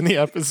banter and the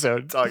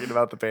episode. Talking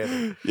about the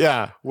banter.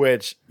 Yeah.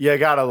 Which you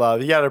gotta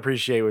love. You gotta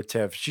appreciate with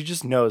Tiff. She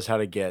just knows how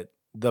to get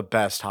the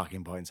best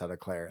talking points out of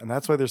Claire. And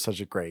that's why they're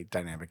such a great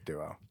dynamic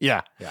duo.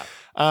 Yeah.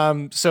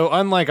 So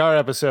unlike our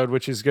episode,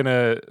 which is going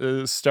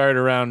to start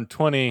around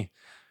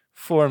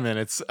 24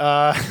 minutes,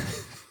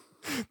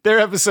 their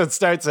episode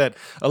starts at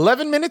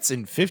 11 minutes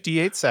and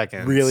 58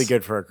 seconds. Really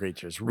good for our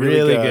creatures.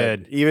 Really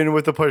good. Even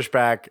with the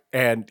pushback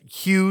and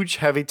huge,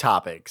 heavy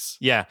topics.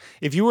 Yeah.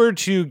 If you were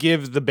to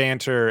give the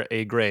banter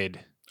a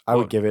grade, I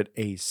would give it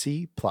a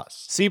C+.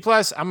 C+.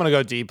 I'm gonna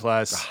go D+.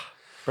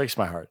 Breaks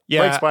my heart.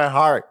 Yeah. Breaks my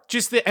heart.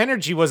 Just the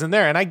energy wasn't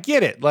there, and I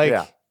get it. Like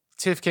Yeah.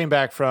 Tiff came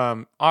back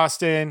from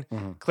Austin.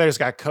 Claire's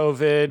got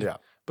COVID. Yeah.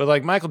 But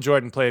like Michael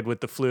Jordan played with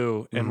the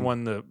flu and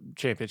won the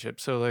championship.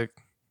 So like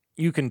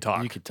you can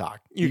talk. You could talk.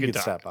 You could can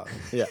talk. step up.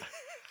 Yeah.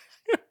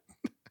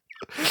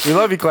 We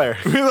love you, Claire.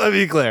 We love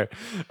you, Claire.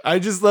 I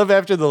just love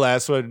after the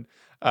last one,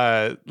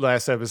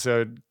 last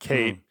episode,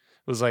 Kate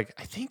was like,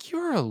 I think you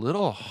were a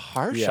little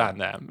harsh on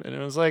them. And it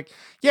was like,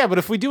 yeah, but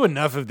if we do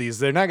enough of these,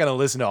 they're not going to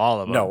listen to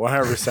all of them. No,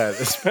 100%.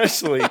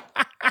 Especially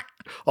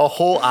a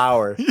whole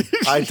hour.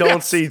 I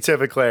don't see Tiff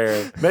and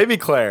Claire. Maybe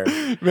Claire.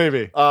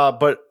 Maybe.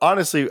 But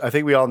honestly, I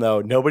think we all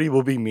know nobody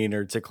will be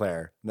meaner to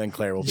Claire than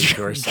Claire will be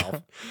to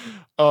herself.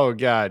 Oh,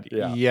 God.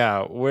 Yeah.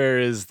 Yeah. Where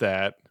is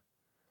that?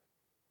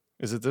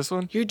 Is it this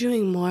one? You're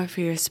doing more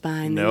for your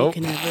spine Nope.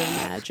 than you can ever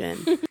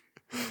imagine.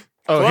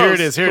 Oh, Close, here it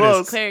is. Here it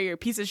is. Claire, you're a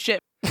piece of shit.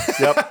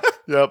 Yep.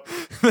 Yep.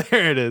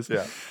 There it is.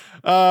 Yeah.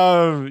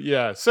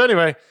 Yeah. So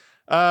anyway,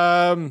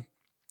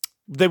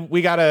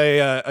 we got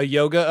a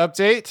yoga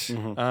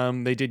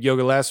update. They did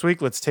yoga last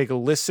week. Let's take a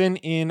listen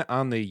in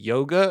on the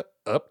yoga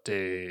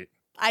update.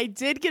 I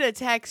did get a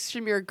text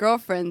from your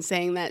girlfriend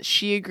saying that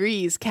she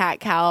agrees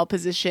cat-cow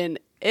position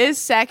is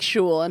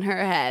sexual in her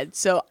head.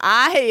 So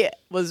I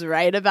was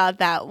right about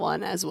that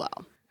one as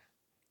well.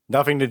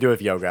 Nothing to do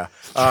with yoga.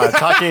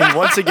 Talking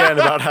once again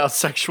about how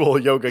sexual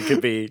yoga could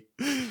be.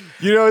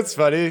 You know, it's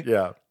funny.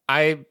 Yeah.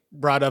 I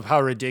brought up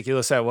how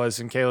ridiculous that was,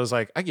 and Kayla's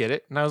like, "I get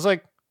it," and I was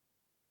like,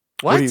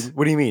 "What?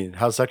 What do you mean?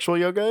 How sexual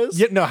yoga is?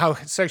 Yeah, no, how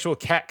sexual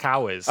cat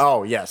cow is."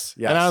 Oh, yes.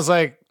 Yes. And I was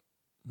like,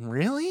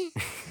 "Really?"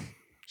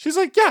 She's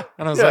like, "Yeah,"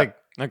 and I was Yeah. like,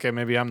 "Okay,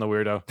 maybe I'm the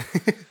weirdo."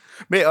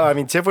 I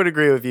mean, Tiff would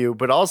agree with you,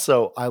 but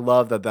also I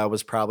love that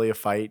was probably a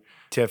fight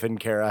Tiff and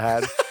Kara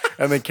had.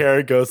 And then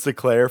Kara goes to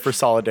Claire for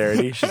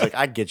solidarity. She's like,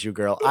 I get you,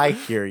 girl. I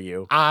hear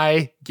you.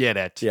 I get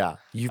it. Yeah.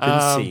 You've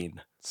been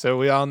seen. So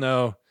we all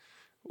know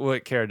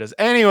what Kara does.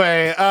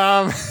 Anyway,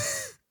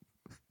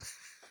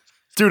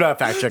 Do not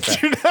fact check that.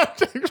 do not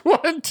take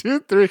 1, 2,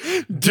 3.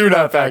 Do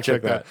not fact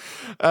check that.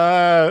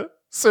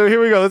 So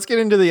here we go. Let's get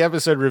into the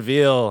episode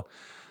reveal.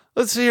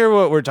 Let's hear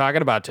what we're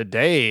talking about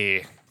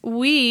today.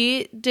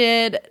 We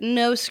did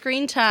no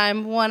screen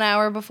time 1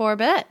 hour before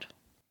bed.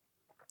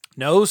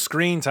 No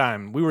screen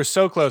time. We were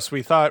so close.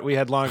 We thought we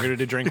had longer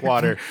to drink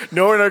water.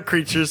 No, in our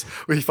creatures,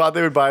 we thought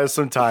they would buy us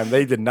some time.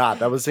 They did not.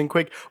 That was in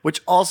quick,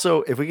 which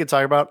also, if we could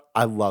talk about,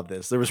 I love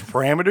this. There was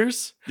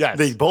parameters. Yes.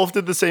 They both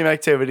did the same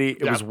activity.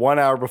 It Yeah. was 1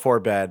 hour before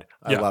bed.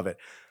 I Yeah. love it.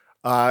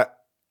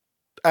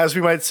 As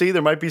we might see,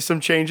 there might be some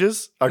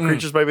changes. Our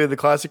creatures might be the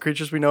classic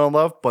creatures we know and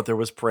love, but there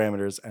was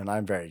parameters, and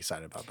I'm very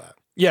excited about that.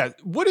 Yeah.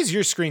 What is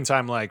your screen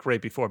time like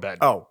right before bed?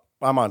 Oh,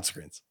 I'm on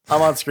screens.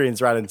 I'm on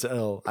screens right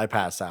until I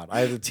pass out.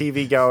 I have the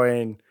TV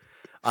going.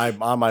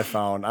 I'm on my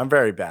phone. I'm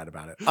very bad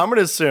about it. I'm going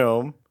to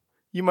assume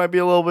you might be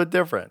a little bit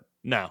different.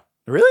 No.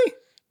 Really?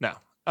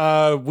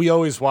 No. We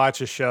always watch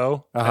a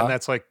show, Uh-huh. and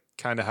that's like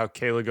kind of how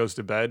Kayla goes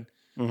to bed.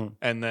 Mhm.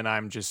 And then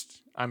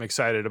I'm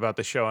excited about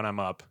the show and I'm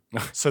up.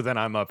 So then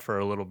I'm up for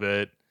a little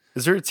bit.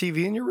 Is there a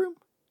TV in your room?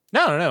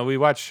 No. We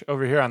watch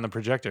over here on the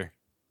projector.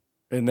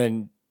 And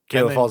then Kayla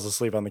And then- falls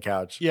asleep on the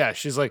couch. Yeah.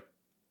 She's like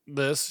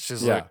this.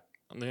 She's Yeah. like,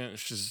 and then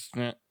she's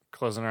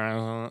closing her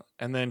eyes.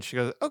 And then she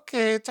goes,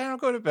 okay, time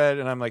to go to bed.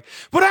 And I'm like,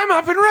 but I'm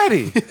up and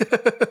ready.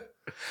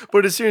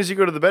 But as soon as you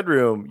go to the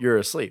bedroom, you're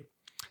asleep.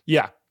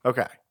 Yeah.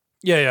 Okay.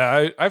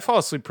 Yeah. I fall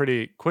asleep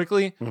pretty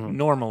quickly, Mhm.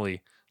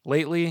 normally.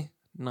 Lately,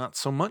 not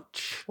so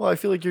much. Well, I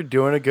feel like you're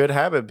doing a good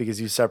habit because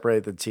you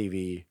separate the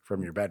TV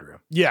from your bedroom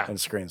Yeah. and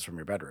screens from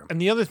your bedroom.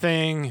 And the other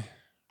thing,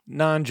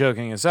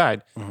 non-joking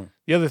aside, Mhm.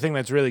 the other thing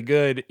that's really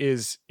good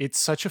is it's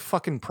such a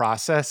fucking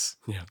process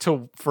Yeah.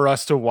 for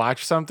us to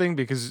watch something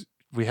because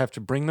we have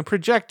to bring the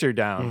projector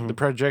down, Mhm. the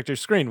projector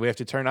screen. We have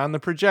to turn on the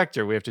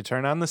projector. We have to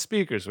turn on the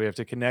speakers. We have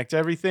to connect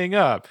everything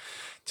up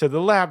to the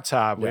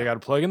laptop. We Yeah. got to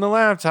plug in the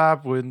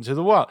laptop into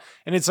the wall.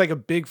 And it's like a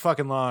big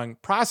fucking long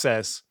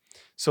process.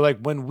 So like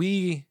when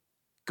we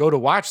go to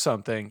watch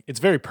something, it's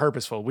very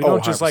purposeful. We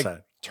don't just like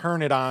 100%.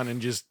 turn it on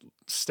and just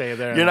stay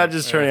there. You're not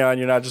just turning on.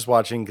 You're not just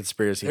watching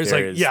conspiracy There's like-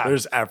 theories. yeah.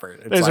 There's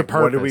effort. It's There's a like,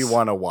 what do we purpose.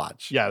 want to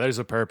watch? Yeah, there's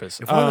a purpose.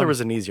 If only there was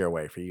an easier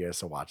way for you guys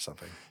to watch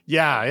something.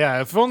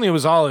 Yeah. If only it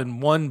was all in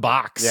one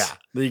box. Yeah.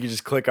 That you could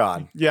just click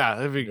on. Yeah,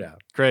 that'd be Yeah.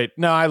 great.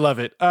 No, I love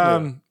it.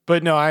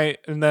 But no,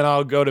 and then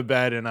I'll go to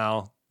bed and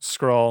I'll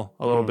scroll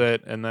a little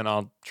bit and then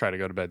I'll try to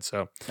go to bed.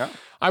 So Yeah.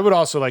 I would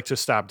also like to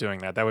stop doing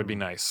that. That would be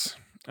nice.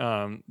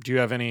 Do you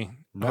have any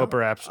hope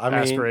or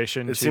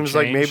aspiration? It to seems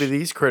like change? maybe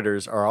these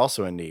critters are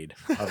also in need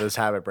of this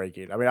habit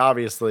breaking. I mean,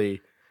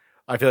 obviously,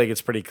 I feel like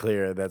it's pretty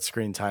clear that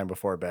screen time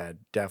before bed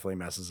definitely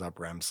messes up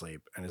REM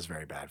sleep and is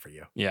very bad for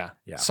you. Yeah.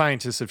 Yeah.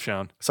 Scientists have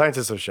shown.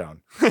 Scientists have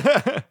shown.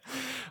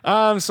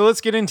 So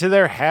let's get into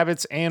their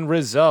habits and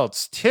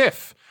results.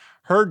 Tiff,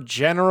 her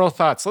general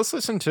thoughts. Let's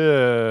listen to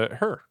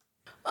her.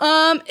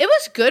 It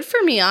was good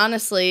for me,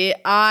 honestly.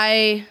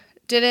 I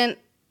didn't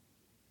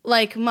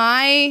like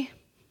my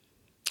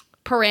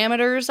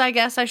parameters, I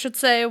guess I should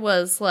say,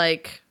 was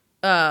like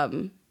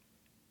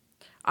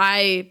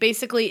I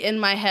basically in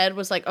my head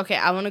was like, okay,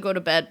 I want to go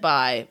to bed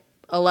by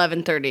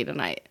 11:30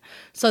 tonight.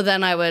 So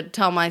then I would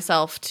tell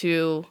myself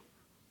to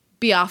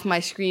be off my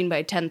screen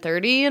by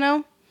 10:30, you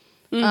know?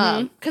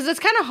 Because it's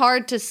kind of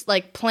hard to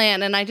like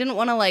plan, and I didn't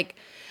want to like,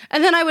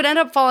 and then I would end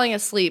up falling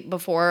asleep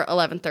before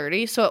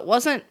 11:30, so it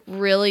wasn't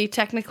really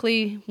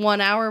technically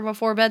 1 hour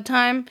before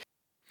bedtime.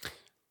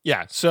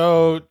 Yeah.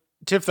 So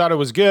Tiff thought it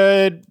was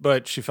good,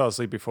 but she fell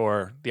asleep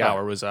before the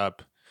hour was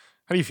up.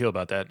 How do you feel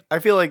about that? I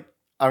feel like,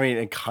 I mean,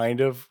 it kind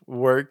of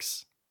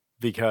works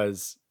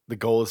because the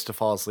goal is to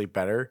fall asleep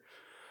better.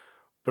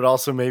 But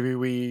also maybe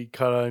we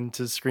cut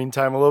into screen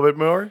time a little bit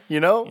more, you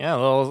know? Yeah, a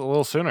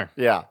little sooner.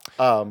 Yeah.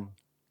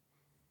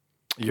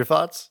 Your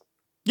thoughts?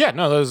 Yeah,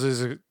 no, those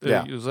is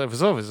Yeah.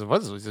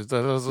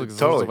 Totally.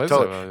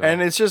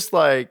 And it's just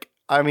like,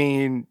 I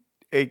mean,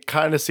 it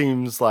kind of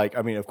seems like,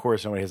 I mean, of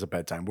course, nobody has a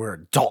bedtime. We're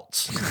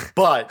adults,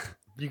 but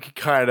you could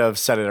kind of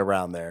set it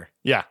around there.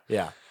 yeah.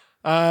 Yeah.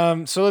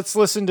 So let's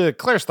listen to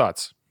Claire's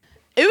thoughts.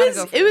 It Gotta was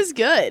go for it was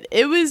good.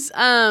 It was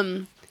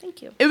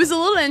Thank you. it was a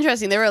little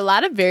interesting. There were a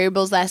lot of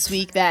variables last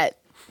week that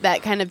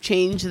kind of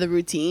changed the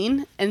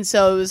routine, and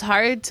so it was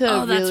hard to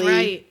Oh, that's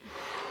right.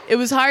 It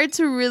was hard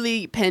to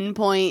really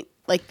pinpoint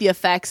like the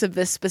effects of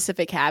this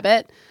specific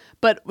habit.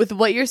 But with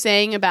what you're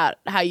saying about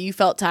how you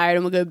felt tired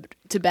and would go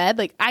to bed,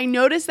 like I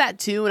noticed that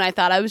too, and I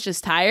thought I was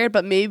just tired,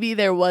 but maybe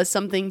there was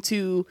something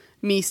to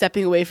me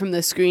stepping away from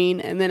the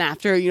screen, and then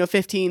after,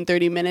 15,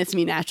 30 minutes,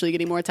 me naturally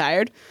getting more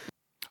tired.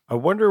 I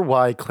wonder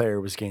why Claire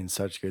was getting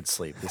such good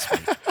sleep this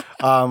week.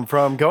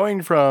 From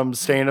going from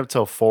staying up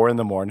till 4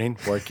 a.m.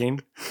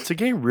 working to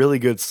getting really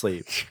good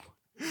sleep.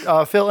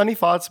 Phil, any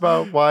thoughts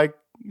about why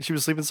she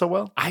was sleeping so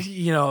well?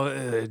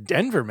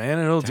 Denver, man,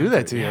 it'll do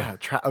that to you.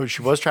 Yeah,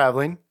 she was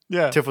traveling.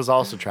 Yeah. Tiff was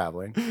also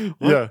traveling.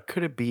 What Yeah.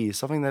 could it be?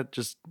 Something that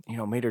just,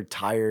 made her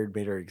tired,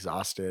 made her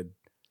exhausted.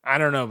 I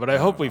don't know, but I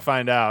hope we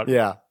find out.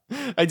 Yeah.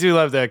 I do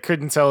love that.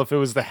 Couldn't tell if it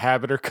was the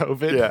habit or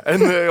COVID. Yeah.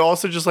 And they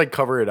also just like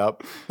cover it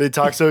up. They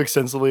talk so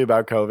extensively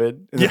about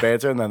COVID in the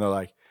banter, and then they're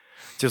like,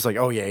 just like,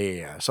 oh,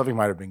 yeah. Something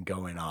might have been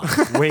going on.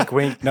 Wink,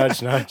 wink,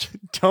 nudge, nudge.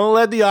 Don't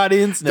let the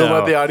audience know. Don't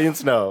let the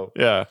audience know.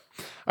 Yeah.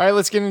 All right,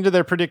 let's get into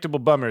their predictable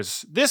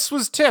bummers. This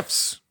was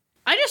Tiff's.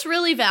 I just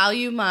really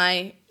value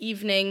my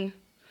evening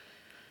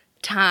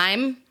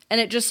time,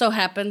 and it just so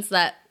happens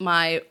that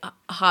my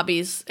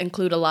hobbies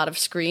include a lot of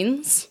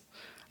screens.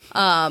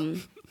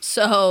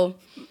 So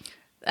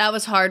that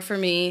was hard for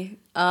me.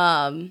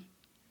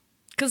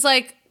 'Cause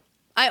like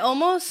I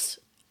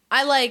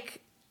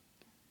like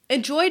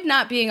enjoyed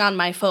not being on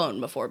my phone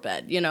before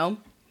bed,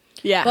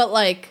 Yeah. But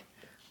like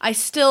I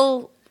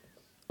still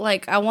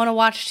like I want to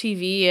watch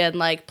TV and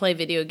like play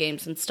video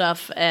games and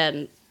stuff,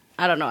 and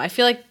I don't know. I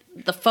feel like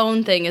the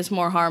phone thing is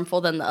more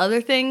harmful than the other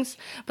things,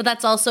 but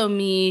that's also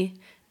me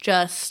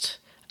just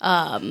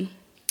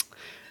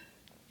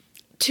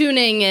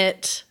tuning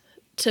it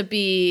to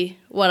be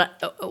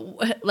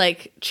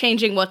like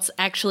changing what's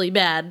actually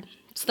bad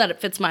so that it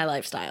fits my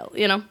lifestyle,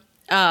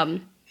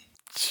 That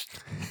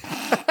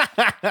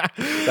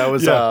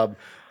was,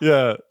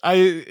 Yeah.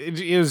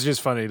 It was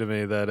just funny to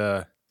me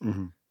that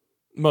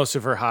most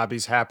of her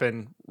hobbies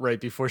happen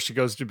right before she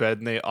goes to bed,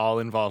 and they all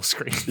involve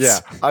screens. yeah.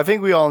 I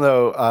think we all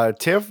know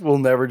Tiff will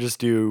never just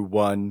do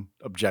one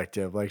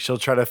objective. Like she'll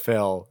try to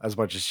fill as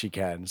much as she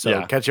can. So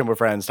Yeah. catching up with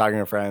friends, talking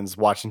to friends,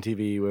 watching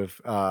TV with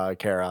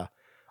Kara,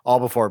 all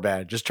before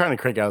bed, just trying to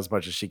crank out as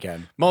much as she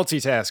can.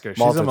 Multitasker.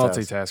 She's a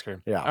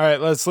multitasker. Yeah. All right,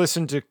 let's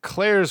listen to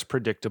Claire's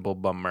predictable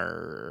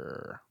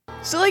bummer.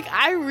 So,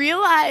 I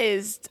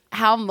realized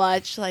how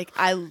much,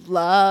 I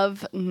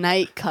love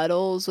night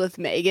cuddles with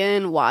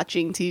Megan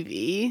watching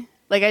TV.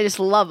 I just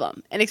love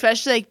them. And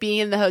especially, being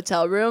in the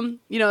hotel room,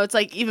 it's,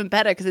 even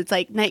better because it's,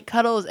 night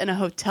cuddles in a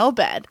hotel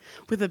bed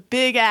with a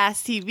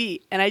big-ass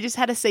TV. And I just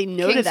had to say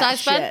no to that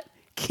King-size bed? shit.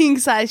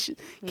 King-size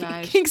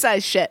Nice.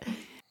 king-size shit.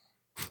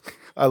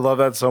 I love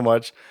that so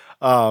much.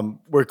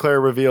 Where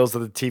Claire reveals that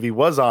the TV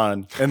was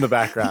on in the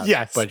background.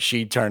 Yes. But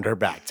she turned her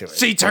back to it.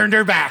 She turned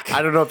her back.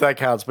 I don't know if that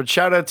counts, but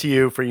shout out to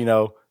you for,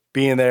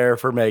 being there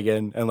for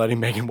Megan and letting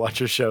Megan watch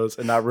her shows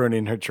and not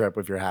ruining her trip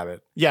with your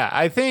habit. Yeah,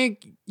 I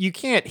think you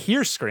can't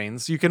hear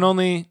screens. You can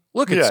only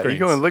look at Yeah, screens.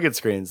 you go and look at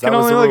screens. Can That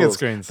was only the look at rules.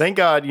 screens. Thank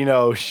God,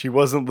 she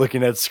wasn't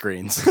looking at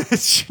screens.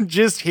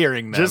 Just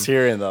hearing them. Just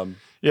hearing them.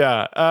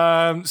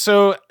 Yeah.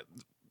 So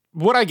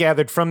what I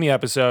gathered from the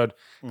episode,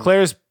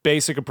 Claire's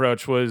basic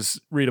approach was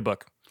read a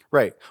book.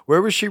 Right.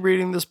 Where was she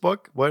reading this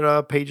book?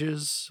 What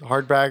pages?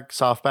 Hardback,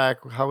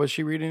 softback? How was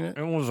she reading it?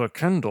 It was a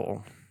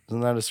Kindle.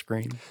 Isn't that a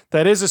screen?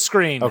 That is a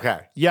screen. Okay.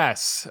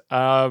 Yes.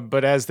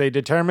 But as they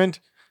determined,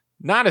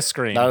 not a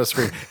screen. Not a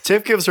screen.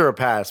 Tiff gives her a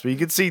pass, but you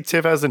can see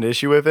Tiff has an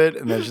issue with it,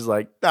 and then she's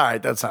like, all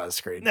right, that's not a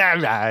screen. All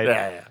right.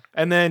 Yeah.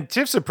 And then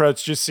Tiff's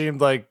approach just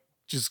seemed like,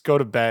 just go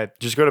to bed.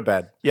 Just go to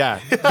bed. Yeah.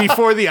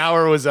 Before the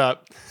hour was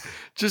up.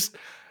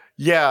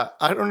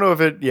 I don't know if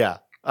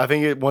I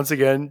think it, once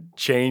again,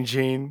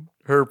 changing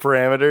her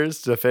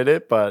parameters to fit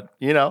it, but,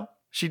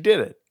 she did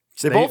it.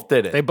 They both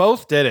did it. They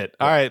both did it.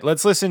 All right.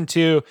 Let's listen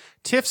to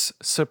Tiff's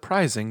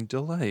surprising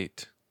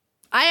delight.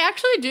 I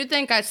actually do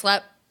think I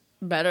slept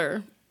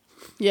better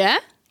Yeah.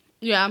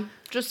 Yeah,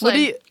 just What like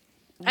do you?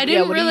 I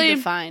didn't what do really you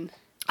define?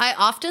 I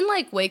often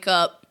like wake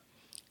up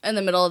in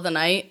the middle of the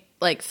night,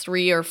 like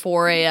 3 or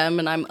 4 a.m.,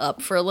 and I'm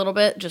up for a little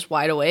bit, just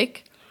wide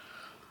awake.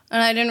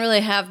 And I didn't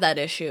really have that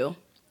issue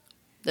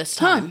this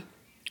time.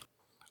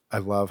 I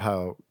love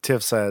how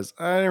Tiff says,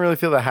 I didn't really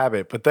feel the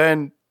habit, but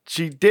then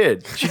she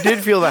did. She did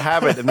feel the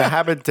habit, and the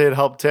habit did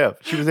help Tiff.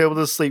 She was able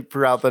to sleep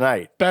throughout the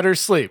night. Better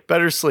sleep.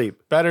 Better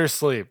sleep. Better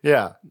sleep.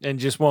 Yeah. And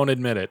just won't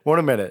admit it. One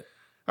a minute.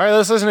 All right,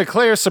 let's listen to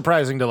Claire's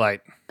surprising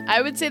delight.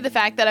 I would say the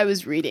fact that I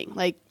was reading,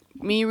 like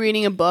me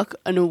reading a book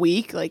in a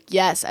week, like,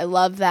 yes, I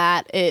love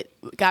that. It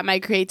got my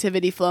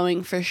creativity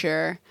flowing for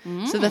sure.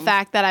 So the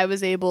fact that I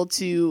was able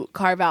to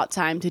carve out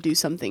time to do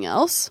something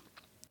else.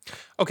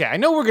 Okay, I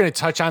know we're going to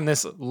touch on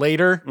this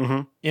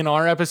later in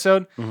our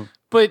episode,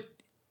 but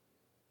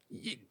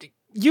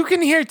you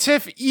can hear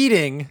Tiff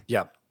eating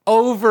Yeah.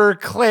 over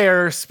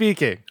Claire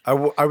speaking. I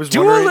was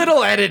Do wondering, a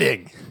little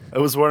editing. I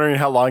was wondering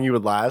how long you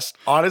would last.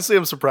 Honestly,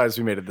 I'm surprised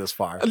we made it this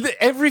far.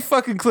 Every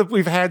fucking clip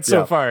we've had so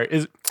Yeah. far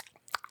is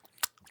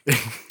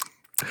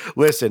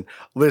Listen.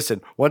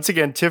 Once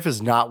again, Tiff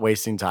is not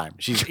wasting time.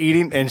 She's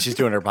eating and she's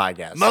doing her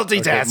podcast.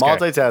 Multitasker.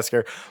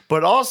 Multitasker.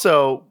 But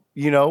also,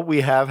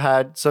 we have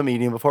had some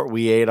eating before.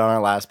 We ate on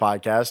our last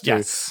podcast.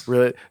 Yes.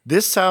 Really,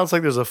 this sounds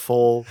like there's a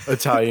full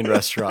Italian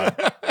restaurant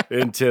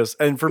in Tiff's.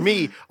 And for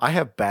me, I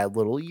have bad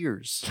little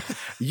ears.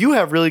 You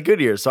have really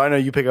good ears. So I know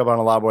you pick up on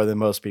a lot more than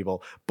most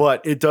people.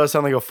 But it does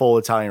sound like a full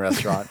Italian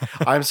restaurant.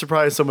 I'm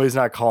surprised somebody's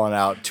not calling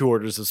out 2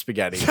 orders of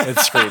spaghetti and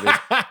screaming.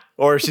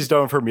 Or she's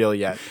done for a meal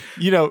yet.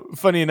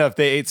 Funny enough,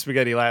 they ate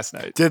spaghetti last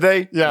night. Did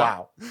they? Yeah.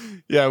 Wow.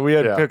 Yeah, we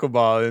had Yeah.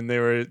 pickleball, and they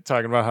were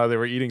talking about how they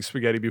were eating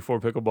spaghetti before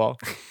pickleball.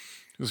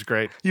 It was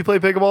great. You play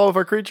pickleball with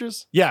our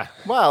creatures? Yeah,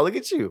 Wow, look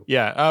at you.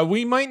 yeah.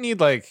 We might need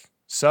like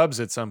subs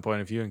at some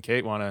point if you and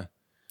Kate want to.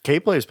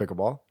 Kate plays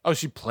pickleball. Oh,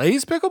 she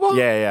plays pickleball?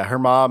 Yeah. Her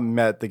mom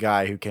met the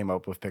guy who came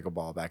up with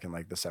pickleball back in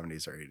like the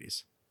 70s or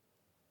 80s.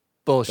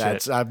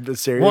 Bullshit. I'm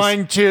serious.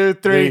 1, 2,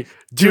 3.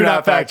 Do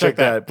not fact check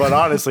that. But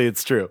honestly,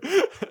 it's true.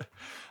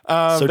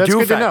 So that's do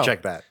good to know. fact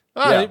check that.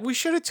 Oh, we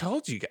should have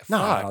told you guys.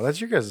 Fuck. No,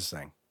 that's your guys'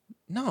 thing.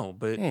 No,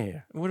 but Yeah.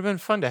 it would have been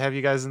fun to have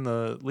you guys in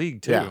the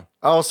league too. Yeah.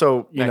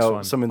 Also, Next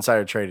one. some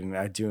insider trading.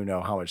 I do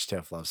know how much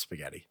Tiff loves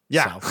spaghetti.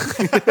 Yeah.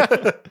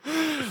 So.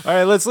 All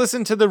right, let's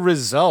listen to the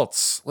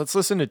results. Let's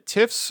listen to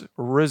Tiff's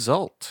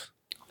result.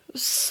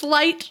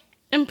 Slight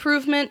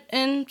improvement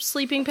in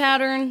sleeping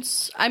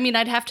patterns. I mean,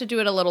 I'd have to do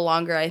it a little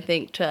longer, I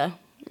think, to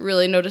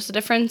really notice a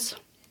difference.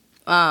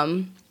 But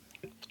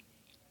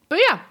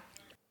yeah.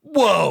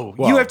 Whoa.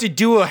 You have to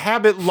do a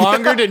habit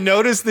longer to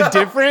notice the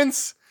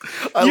difference?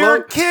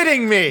 You're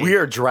kidding me. We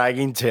are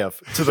dragging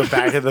Tiff to the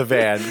back of the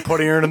van,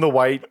 putting her in the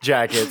white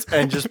jackets,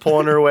 and just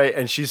pulling her away.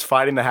 And she's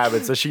fighting the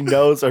habits that she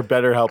knows are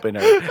better helping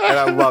her. And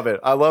I love it.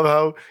 I love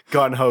how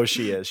gun ho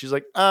she is. She's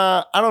like,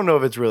 I don't know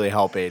if it's really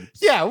helping.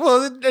 Yeah,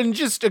 well, and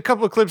just a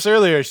couple of clips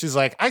earlier, she's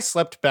like, I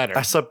slept better.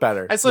 I slept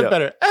better.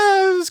 better.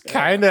 It was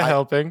kind of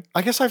helping.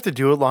 I guess I have to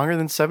do it longer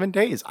than 7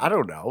 days. I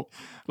don't know.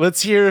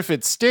 Let's hear if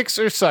it sticks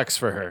or sucks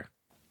for her.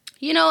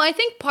 I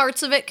think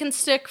parts of it can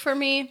stick for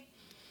me.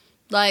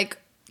 Like,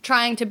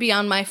 trying to be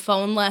on my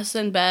phone less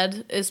in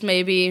bed is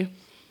maybe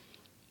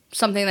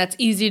something that's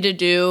easy to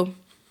do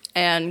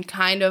and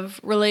kind of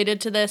related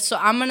to this. So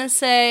I'm gonna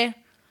say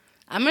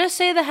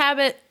the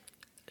habit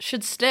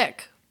should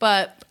stick,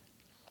 but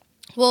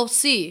we'll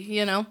see,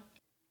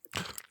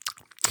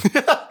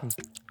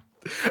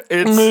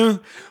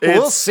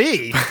 We'll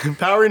see.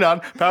 powering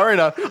on.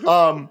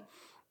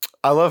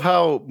 I love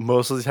how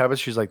most of these habits,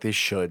 she's like, they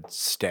should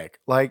stick.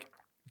 Like,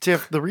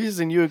 Tiff, the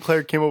reason you and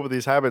Claire came up with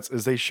these habits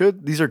is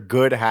these are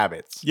good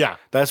habits. Yeah.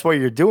 That's why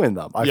you're doing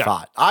them. I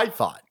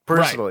thought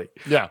personally.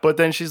 Right. Yeah. But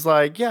then she's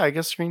like, yeah, I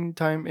guess screen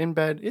time in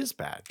bed is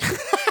bad.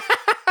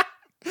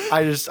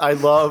 I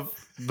love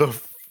the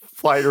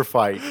flight or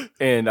fight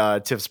in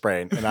Tiff's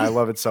brain, and I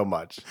love it so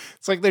much.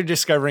 It's like they're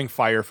discovering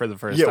fire for the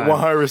first Yeah, time.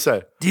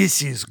 100%.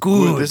 This is Ooh,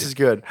 good. this is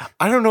good.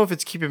 I don't know if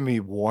it's keeping me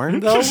warm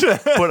though,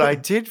 but I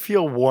did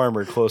feel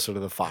warmer closer to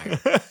the fire.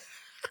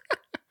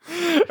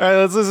 All right,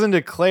 let's listen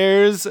to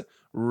Claire's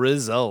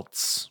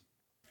results.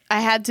 I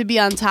had to be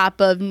on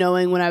top of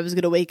knowing when I was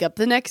going to wake up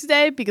the next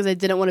day because I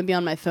didn't want to be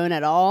on my phone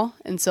at all.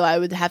 And so I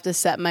would have to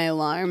set my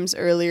alarms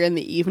earlier in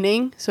the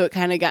evening. So it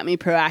kind of got me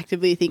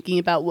proactively thinking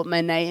about what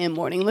my night and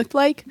morning looked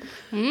like,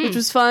 which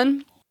was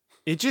fun.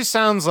 It just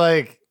sounds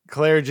like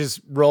Claire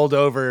just rolled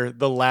over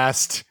the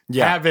last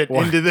habit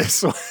into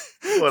this one.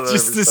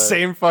 Just the 100%.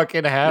 same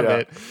fucking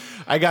habit. Yeah.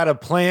 I got to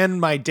plan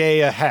my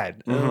day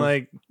ahead. And I'm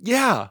like,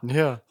 yeah,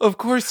 of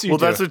course you do. Well,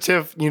 that's what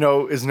Tiff,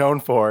 is known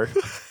for,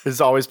 is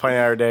always planning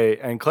out her day.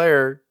 And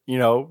Claire,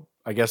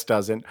 I guess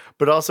doesn't,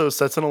 but also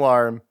sets an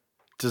alarm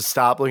to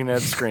stop looking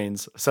at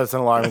screens, sets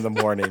an alarm in the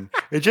morning.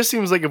 It just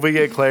seems like if we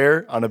get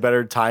Claire on a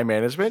better time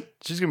management,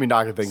 she's going to be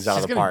knocking things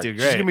out of the park. She's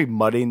going to be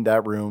mudding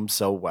that room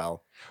so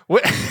well.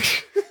 What?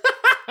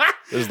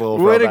 There's a little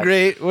what a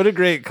great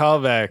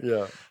callback.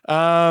 Yeah.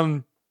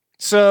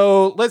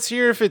 So let's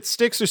hear if it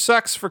sticks or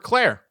sucks for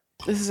Claire.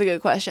 This is a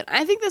good question.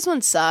 I think this one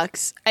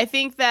sucks. I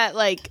think that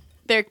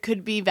there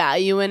could be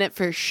value in it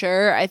for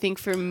sure. I think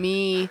for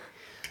me,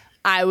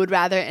 I would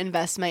rather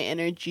invest my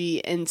energy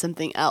in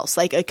something else,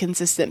 like a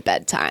consistent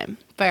bedtime.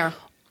 Fair.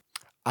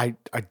 I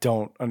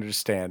don't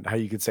understand how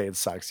you could say it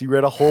sucks. You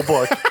read a whole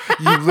book.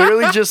 You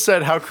literally just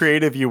said how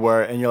creative you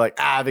were, and you're like,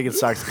 I think it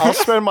sucks. I'll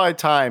spend my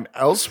time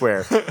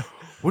elsewhere.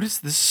 What is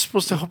this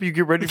supposed to help you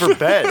get ready for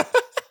bed?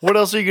 What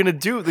else are you gonna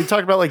do? They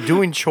talk about like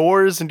doing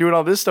chores and doing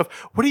all this stuff.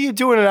 What are you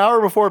doing an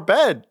hour before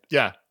bed?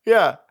 Yeah.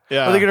 Yeah.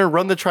 Are they gonna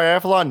run the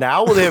triathlon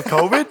now? Will they have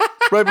COVID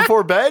right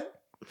before bed?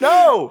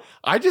 No.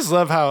 I just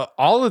love how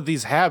all of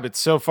these habits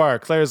so far,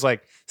 Claire's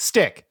like,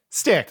 stick.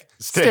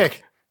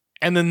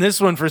 And then this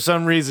one, for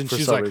some reason,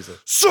 she's like,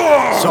 so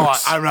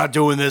I'm not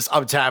doing this.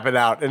 I'm tapping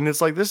out. And it's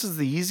like, this is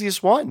the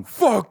easiest one.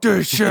 fuck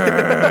this shit.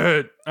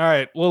 All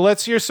right. Well,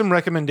 let's hear some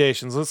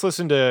recommendations. Let's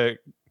listen to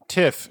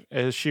Tiff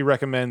as she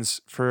recommends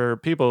for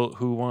people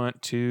who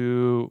want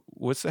to.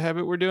 What's the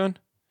habit we're doing?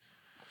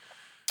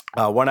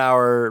 1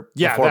 hour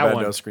before that bed,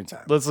 one. no screen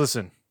time. Let's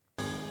listen.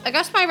 I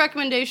guess my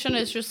recommendation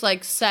is just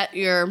like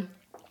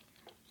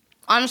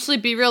honestly,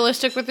 be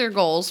realistic with your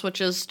goals,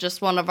 which is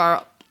just one of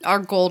our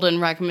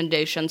golden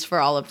recommendations for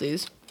all of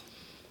these.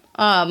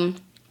 And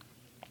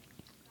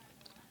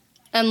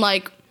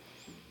like,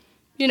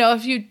 you know,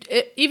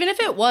 even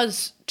if it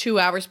was 2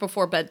 hours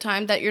before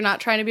bedtime that you're not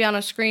trying to be on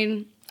a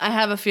screen, I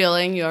have a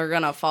feeling you're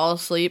going to fall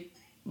asleep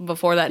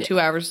before that 2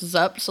 hours is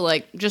up. So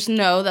like, just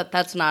know that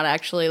that's not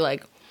actually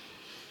like,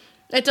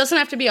 it doesn't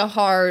have to be a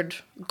hard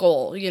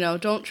goal, you know,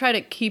 don't try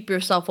to keep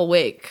yourself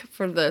awake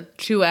for the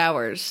 2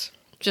 hours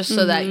just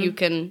so that you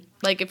can,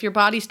 like, if your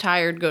body's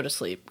tired, go to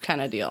sleep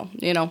kind of deal,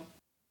 you know?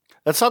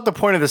 That's not the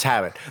point of this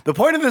habit. The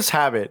point of this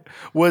habit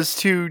was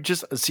to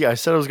just see. I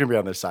said I was going to be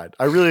on this side.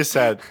 I really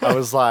said, I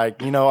was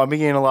like, you know, I'm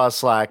getting a lot of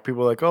slack.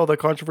 People are like, oh, the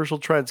controversial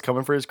trend's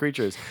coming for his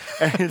creatures.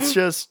 And it's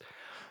just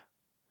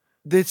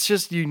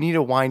you need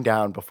to wind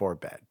down before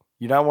bed.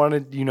 You don't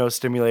want to, you know,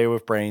 stimulate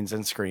with brains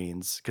and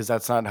screens because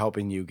that's not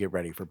helping you get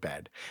ready for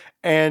bed.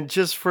 And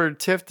just for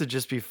Tiff to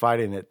just be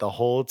fighting it the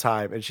whole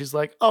time. And she's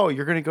like, oh,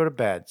 you're going to go to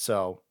bed.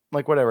 So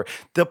like, whatever.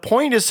 The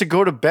point is to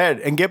go to bed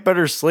and get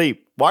better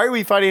sleep. Why are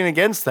we fighting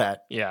against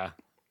that? Yeah.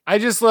 I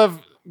just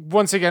love,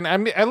 once again, I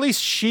mean, at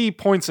least she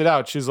points it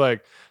out. She's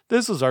like,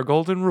 this is our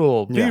golden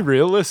rule. Be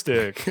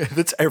realistic.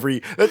 That's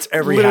every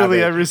Literally habit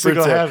every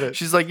single for Tiff. habit.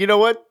 She's like, you know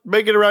what?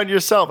 Make it around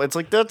yourself. It's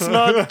like, that's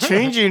not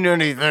changing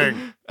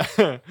anything.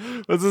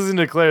 Let's listen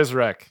to Claire's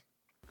rec.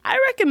 I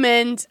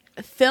recommend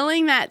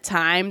filling that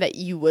time that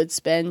you would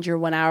spend your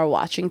 1 hour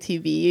watching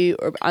TV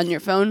or on your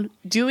phone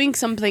doing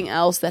something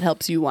else that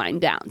helps you wind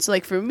down. So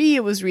like for me,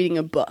 it was reading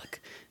a book.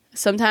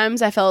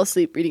 Sometimes I fell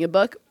asleep reading a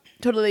book.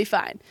 Totally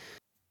fine.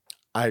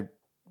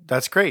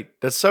 That's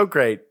great. That's so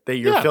great that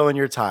you're filling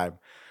your time.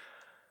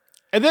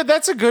 And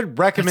that's a good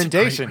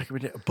recommendation.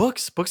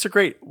 Books are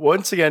great.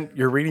 Once again,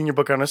 you're reading your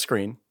book on a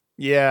screen.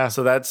 Yeah.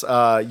 So that's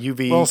UV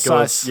Little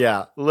sus.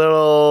 Yeah.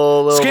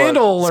 Little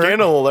Scandal alert.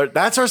 Scandal alert.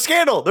 That's our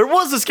scandal. There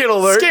was a scandal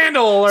alert.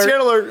 Scandal alert.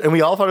 Scandal alert. And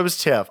we all thought it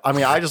was Tiff. I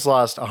mean, I just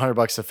lost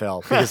 $100 to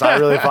Phil because I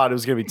really thought it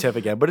was going to be Tiff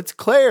again. But it's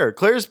Claire.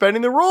 Claire's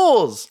bending the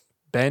rules.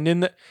 Bending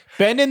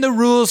the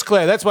rules,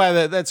 Claire. That's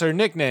why that's her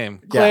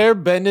nickname. Claire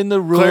bending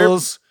the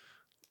rules.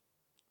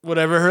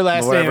 Whatever her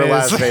last name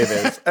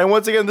is. And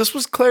once again, this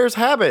was Claire's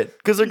habit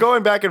because they're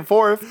going back and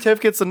forth.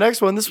 Tiff gets the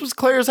next one. This was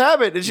Claire's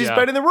habit, and she's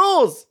bending the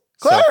rules.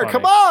 Claire, So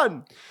come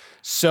on.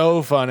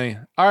 So funny.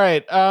 All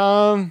right.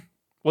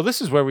 Well,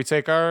 this is where we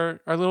take our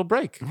little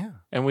break. Yeah.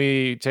 And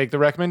we take the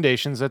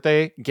recommendations that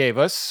they gave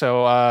us.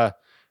 So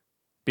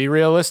be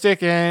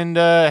realistic and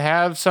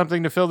have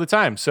something to fill the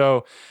time.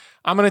 So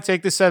I'm going to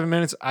take the 7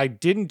 minutes. I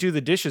didn't do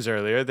the dishes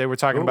earlier. They were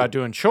talking about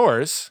doing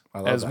chores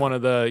as one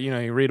of the,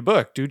 you read a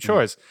book, do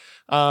chores.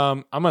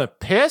 I'm going to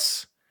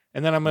piss,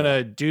 and then I'm going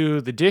to do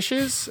the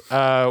dishes.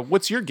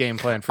 What's your game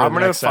plan for I'm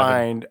the next 7?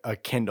 find a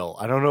Kindle.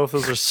 I don't know if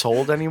those are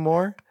sold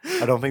anymore.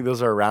 I don't think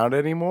those are around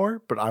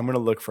anymore, but I'm going to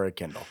look for a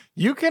Kindle.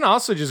 You can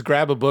also just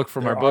grab a book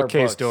from There our are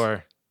bookcase books.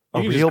 door.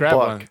 A You can real just grab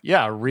book? one.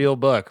 Yeah, a real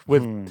book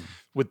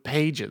with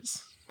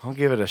pages. I'll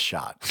give it a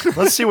shot.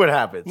 Let's see what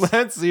happens.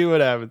 Let's see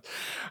what happens.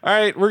 All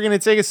right, we're going to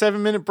take a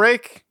 7-minute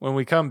break. When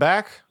we come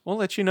back, we'll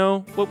let you know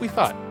what we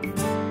thought.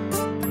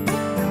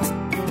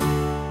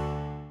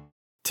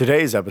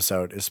 Today's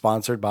episode is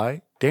sponsored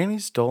by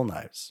Danny's Dull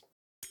Knives.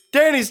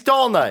 Danny's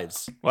Dull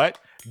Knives. What?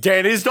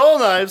 Danny's Dull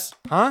Knives.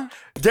 Huh?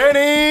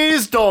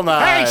 Danny's Dull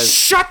Hey, Knives.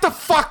 shut the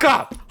fuck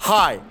up!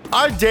 Hi,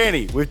 I'm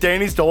Danny with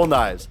Danny's Dull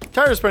Knives.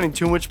 Tired of spending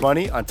too much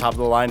money on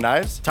top-of-the-line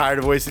knives? Tired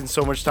of wasting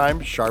so much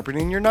time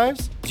sharpening your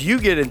knives? Do you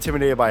get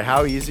intimidated by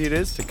how easy it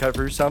is to cut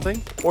through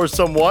something or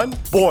someone?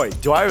 Boy,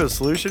 do I have a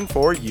solution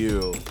for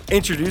you.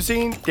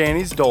 Introducing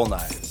Danny's Dull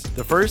Knives,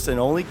 the first and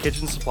only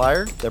kitchen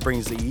supplier that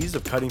brings the ease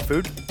of cutting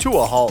food to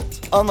a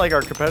halt. Unlike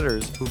our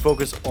competitors who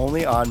focus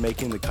only on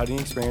making the cutting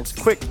experience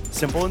quick,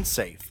 simple, and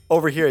safe.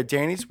 Over here at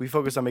Danny's, we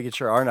focus on making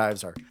sure our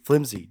knives are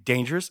flimsy,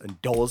 dangerous,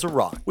 and dull as a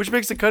rock, which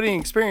makes the cutting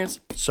experience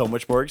so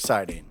much more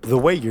exciting. The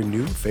way your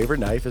new favorite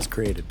knife is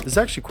created is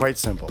actually quite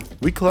simple.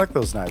 We collect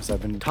those knives that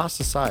have been tossed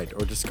aside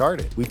or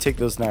discarded. We take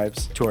those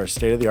knives to our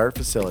state-of-the-art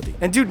facility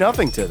and do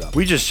nothing to them.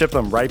 We just ship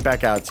them right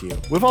back out to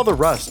you with all the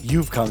rust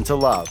you've come to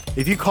love.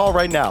 If you call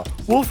right now,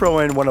 we'll throw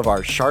in one of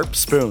our sharp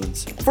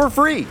spoons for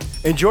free.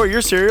 Enjoy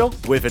your cereal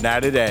with an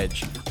added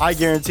edge. I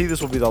guarantee this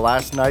will be the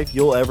last knife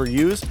you'll ever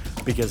use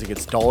because it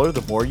gets duller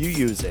the more you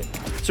use it.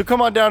 So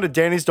come on down to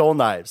Danny's Dull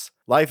Knives.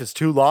 Life is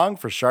too long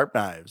for sharp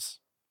knives.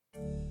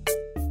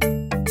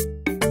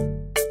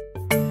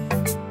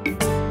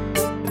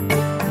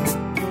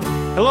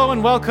 Hello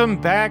and welcome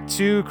back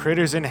to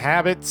Critters and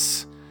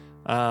Habits.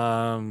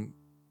 How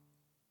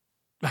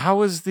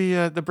was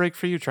the break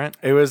for you, Trent?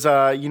 It was, it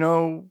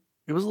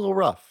was a little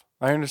rough.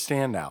 I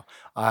understand now.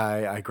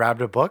 I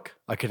grabbed a book.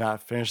 I could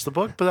not finish the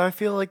book, but I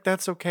feel like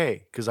that's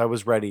okay because I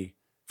was ready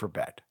for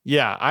bed.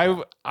 Yeah,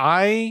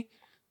 I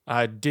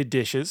did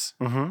dishes.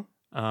 Mm-hmm.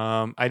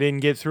 I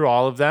didn't get through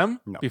all of them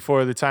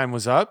before the time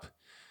was up.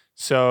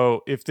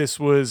 So if this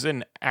was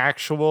an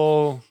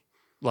actual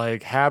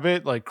like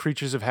habit, like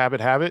Creatures of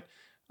Habit,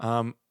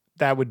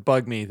 that would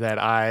bug me that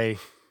I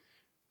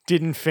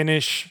didn't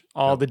finish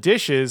all the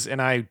dishes,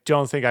 and I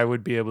don't think I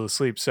would be able to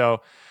sleep.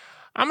 So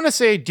I'm going to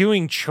say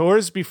doing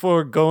chores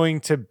before going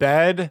to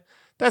bed,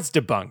 that's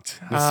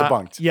debunked. It's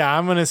debunked. Yeah,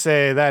 I'm going to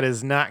say that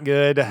is not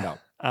good. No.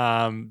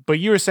 But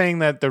you were saying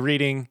that the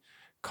reading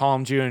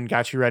calmed you and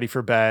got you ready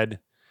for bed.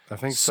 I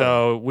think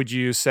So would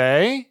you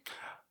say?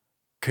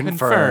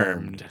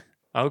 Confirmed.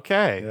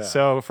 Okay. Yeah.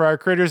 So for our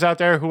critters out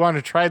there who want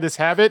to try this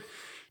habit,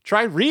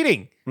 try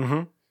reading.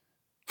 Mm-hmm.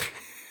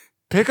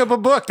 Pick up a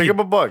book. Pick up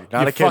a book,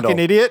 not you a Kindle. fucking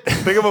idiot.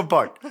 Pick up a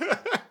book.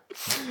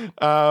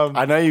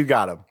 I know you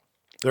got them.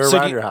 They're So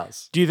around your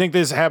house. Do you think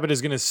this habit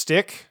is going to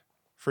stick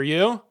for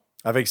you?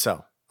 I think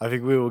so. I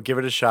think we will give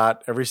it a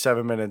shot every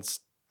 7 minutes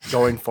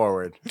going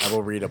forward. I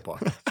will read a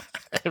book.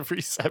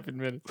 Every 7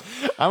 minutes.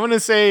 I'm going to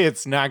say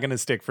it's not going to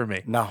stick for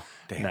me. No.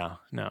 Damn.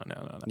 No.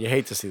 You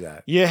hate to see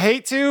that. You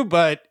hate to,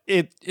 but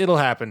it'll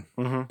happen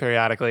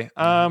periodically.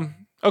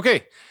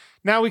 Okay.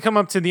 Now we come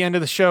up to the end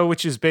of the show,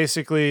 which is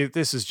basically,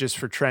 this is just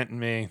for Trent and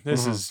me.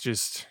 This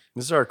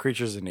is our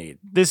creatures in need.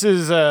 This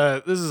is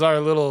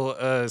our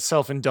little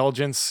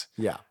self-indulgence.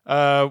 Yeah.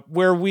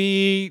 Where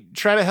we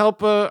try to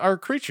help our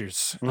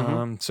creatures.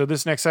 So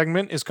this next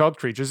segment is called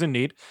Creatures in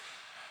Need.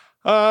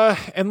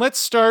 And let's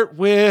start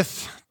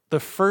with the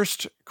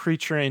first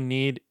creature in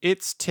need.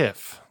 It's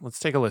Tiff. Let's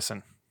take a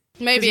listen.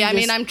 Maybe. I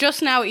mean, I'm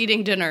just now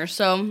eating dinner,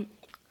 so.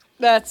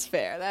 That's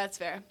fair.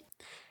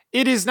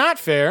 It is not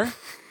fair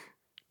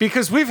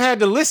because we've had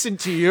to listen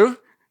to you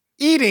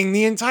eating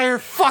the entire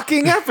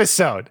fucking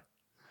episode.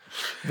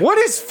 What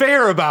is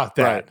fair about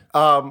that?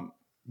 Right.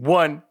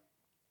 One,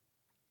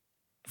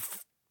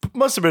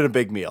 must have been a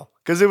big meal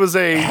because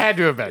it had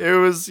to have been. It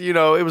was, it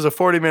was a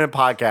 40-minute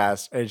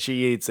podcast and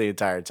she eats the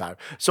entire time.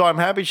 So I'm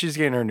happy she's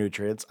getting her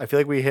nutrients. I feel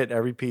like we hit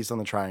every piece on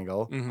the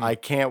triangle. I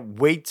can't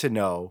wait to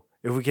know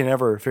if we can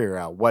ever figure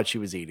out what she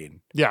was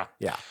eating. Yeah.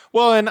 Yeah.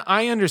 Well, and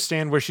I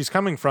understand where she's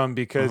coming from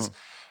because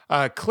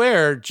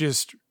Claire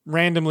just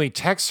randomly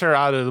texts her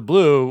out of the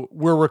blue,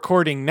 we're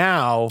recording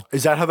now.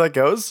 Is that how that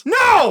goes? No!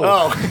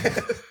 Oh.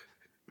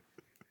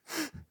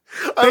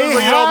 I was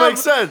like, it all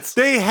makes sense.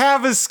 They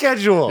have a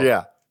schedule.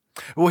 Yeah.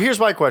 Well, here's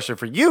my question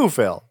for you,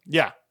 Phil.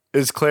 Yeah.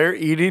 Is Claire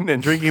eating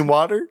and drinking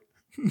water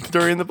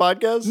during the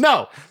podcast?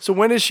 No. So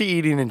when is she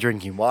eating and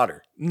drinking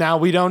water? Now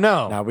we don't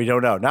know. Now we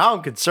don't know. Now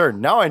I'm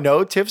concerned. Now I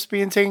know Tiff's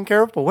being taken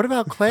care of, but what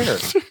about Claire?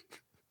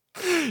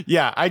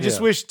 Yeah, I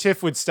just wish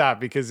Tiff would stop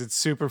because it's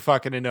super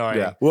fucking annoying.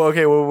 Yeah. Well,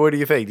 okay. Well, what do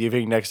you think? Do you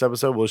think next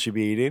episode will she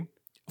be eating?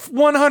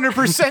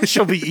 100%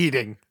 she'll be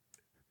eating.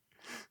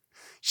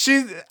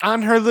 She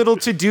on her little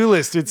to-do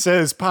list, it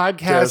says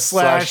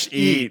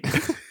podcast/eat.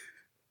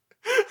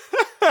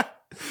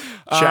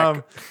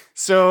 Check.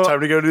 So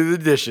time to go do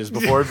the dishes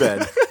before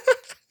bed.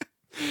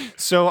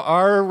 So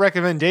our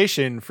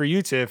recommendation for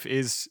you, Tiff,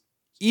 is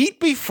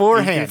eat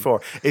beforehand.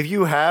 If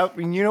you have,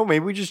 maybe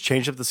we just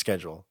change up the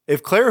schedule.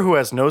 If Claire, who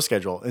has no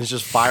schedule and is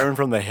just firing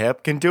from the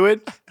hip, can do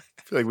it, I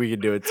feel like we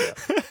can do it too.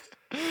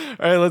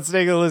 All right, let's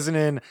take a listen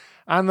in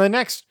on the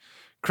next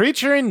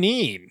creature in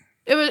need.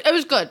 It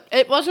was good.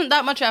 It wasn't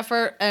that much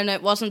effort and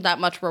it wasn't that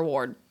much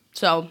reward.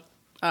 So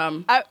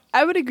I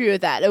would agree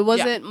with that. It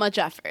wasn't much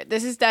effort.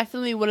 This is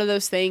definitely one of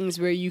those things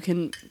where you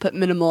can put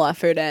minimal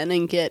effort in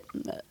and get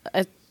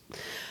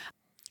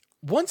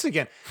once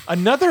again,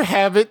 another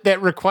habit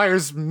that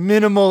requires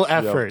minimal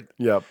effort.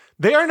 Yep.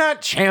 They are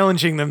not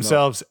challenging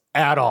themselves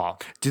at all.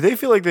 Do they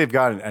feel like they've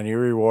gotten any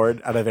reward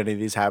out of any of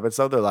these habits,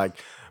 though? They're like,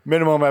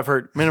 minimum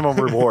effort, minimum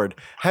reward.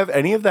 Have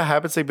any of the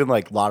habits, they've been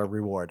like, a lot of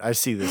reward. I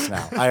see this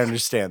now. I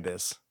understand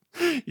this.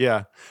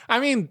 Yeah. I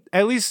mean,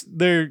 at least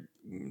they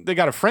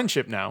got a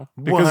friendship now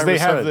because they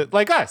have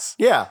like us.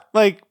 Yeah.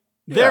 Like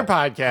their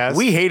podcast.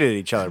 We hated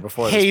each other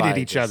before. Hated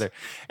each other.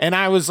 And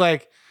I was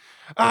like,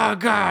 oh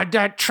God,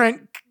 that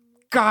Trent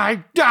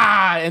guy,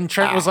 and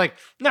Trent was like,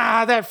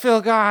 nah, that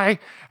Phil guy.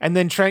 And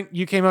then Trent,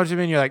 you came up to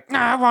me and you're like,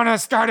 nah, I want to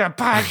start a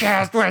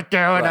podcast with you.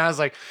 And I was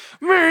like,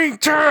 me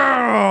too.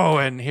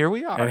 And here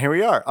we are. And here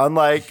we are.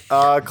 Unlike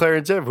Claire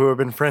and Tim, who have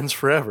been friends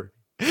forever.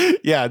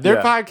 Yeah, their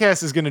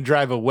podcast is going to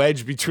drive a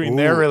wedge between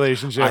their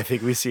relationship. I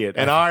think we see it.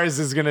 And ours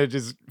is going to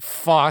just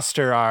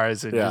foster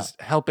ours and just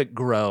help it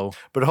grow.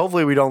 But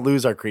hopefully we don't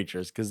lose our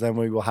creatures, because then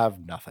we will have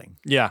nothing.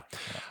 Yeah.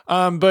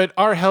 But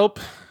our help,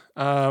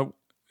 our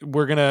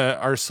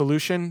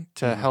solution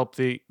to help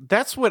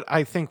that's what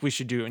I think we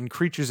should do in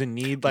Creatures in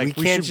Need. Like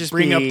we can't should just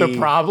bring up the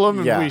problem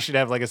and Yeah. we should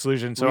have like a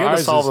solution. So we got to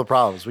ours solve is, the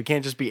problems. We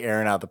can't just be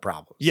airing out the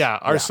problems. yeah,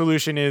 our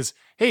solution is,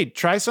 hey,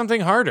 try something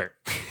harder.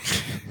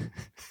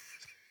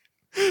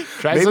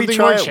 Maybe something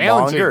try more it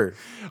challenging. longer.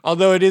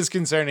 Although it is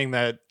concerning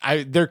that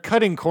they're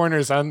cutting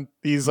corners on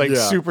these like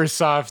super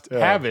soft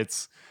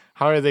habits.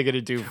 How are they going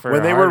to do for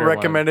When they were harder one?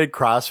 recommended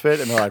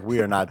CrossFit, and they're like, we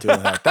are not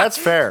doing that. That's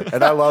fair.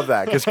 And I love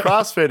that, because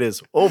CrossFit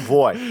is, oh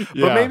boy.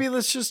 Yeah. But maybe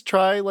let's just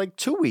try like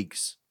 2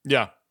 weeks.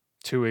 Yeah,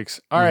 2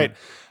 weeks. All right,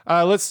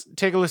 let's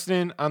take a listen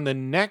in on the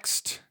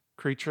next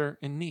Creature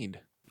in Need.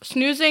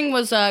 Snoozing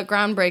was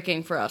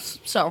groundbreaking for us.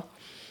 So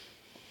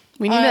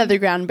We need another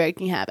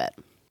groundbreaking habit.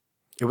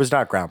 It was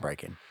not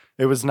groundbreaking.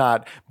 It was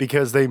not,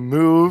 because they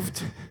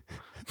moved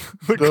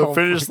the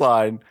finish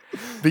line,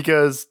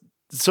 because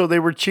so they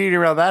were cheating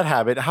around that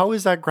habit. How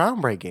is that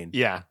groundbreaking?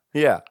 Yeah,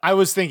 Yeah. I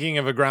was thinking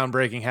of a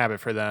groundbreaking habit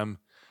for them.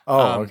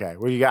 Oh, okay.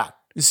 What do you got?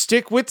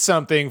 Stick with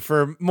something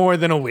for more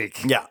than a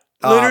week. Yeah.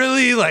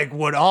 Literally, like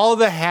what all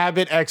the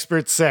habit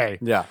experts say.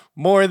 Yeah.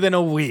 More than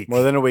a week.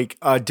 More than a week.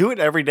 Do it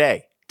every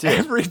day. too.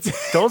 Every day.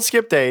 Don't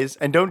skip days,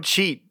 and don't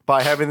cheat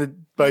by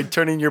by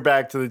turning your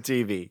back to the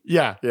TV.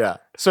 Yeah. Yeah.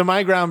 So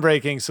my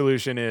groundbreaking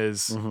solution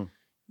is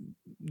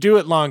do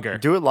it longer.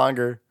 Do it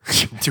longer.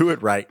 Do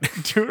it right.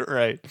 Do it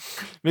right.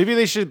 Maybe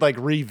they should like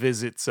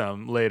revisit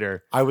some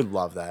later. I would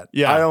love that.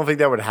 Yeah. I don't think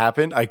that would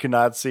happen. I could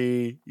not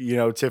see,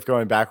 Tiff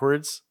going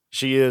backwards.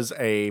 She is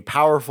a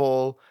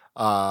powerful,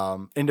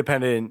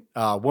 independent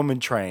woman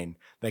train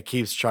that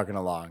keeps trucking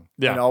along.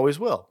 Yeah. And always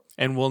will.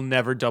 And we'll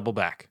never double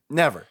back.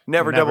 Never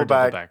double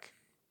back.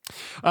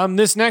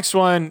 This next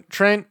one,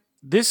 Trent,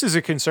 this is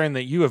a concern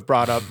that you have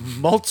brought up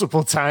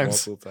multiple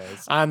times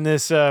on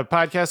this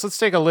podcast. Let's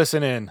take a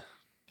listen in.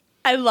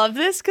 I love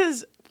this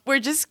because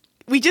we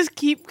just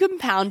keep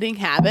compounding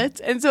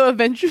habits, and so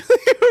eventually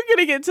we're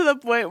gonna get to the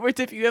point where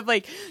if you have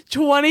like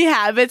 20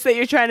 habits that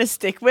you're trying to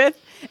stick with,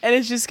 and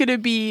it's just gonna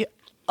be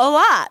a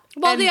lot.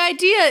 Well, And the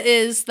idea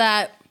is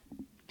that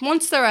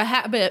once they're a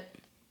habit,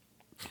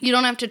 you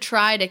don't have to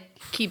try to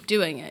keep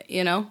doing it,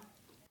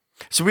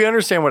 So we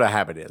understand what a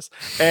habit is.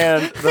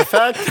 And the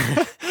fact,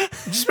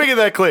 just making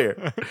that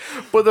clear,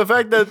 but the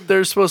fact that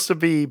they're supposed to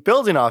be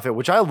building off it,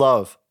 which I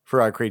love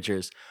for our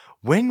creatures.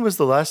 When was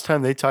the last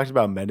time they talked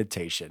about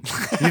meditation?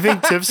 You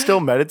think Tiff's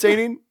still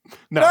meditating?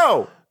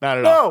 No, not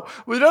at all. No,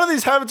 well, none of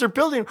these habits are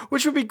building,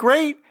 which would be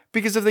great,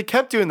 because if they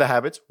kept doing the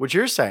habits, what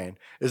you're saying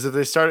is that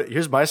they started,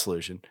 here's my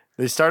solution.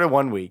 They started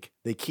 1 week,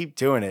 they keep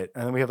doing it,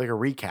 and then we have like a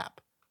recap.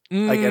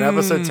 Like in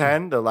episode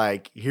 10, they're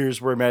like,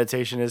 here's where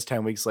meditation is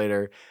 10 weeks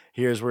later.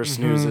 Here's where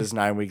snooze is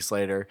 9 weeks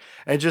later.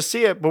 And just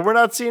see it. But we're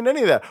not seeing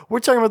any of that. We're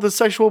talking about the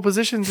sexual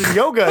positions in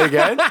yoga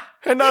again.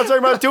 And not talking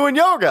about doing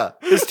yoga.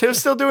 Is Tiff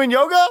still doing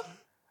yoga?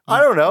 I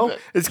don't know.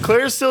 Is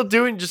Claire still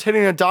just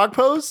hitting a dog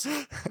pose?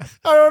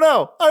 I don't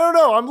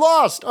know. I'm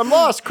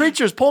lost.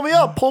 Creatures, pull me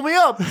up.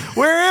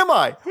 Where am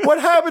I? What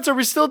habits are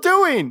we still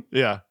doing?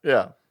 Yeah.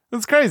 Yeah.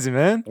 That's crazy,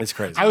 man. It's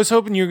crazy. I was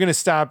hoping you were going to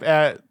stop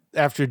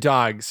after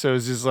dogs. So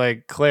it's just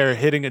like Claire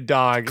hitting a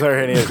dog. Claire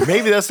hitting it.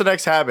 Maybe that's the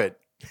next habit.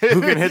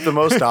 Who can hit the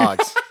most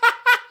dogs?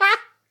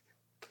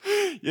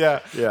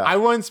 Yeah. Yeah. I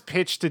once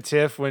pitched to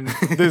Tiff when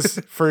this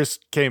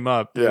first came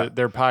up,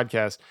 their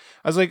podcast.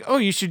 I was like, oh,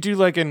 you should do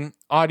like an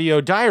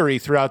audio diary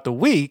throughout the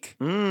week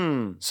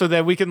so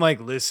that we can like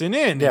listen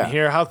in and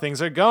hear how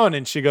things are going.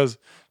 And she goes,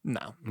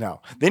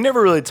 no. They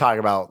never really talk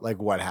about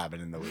like what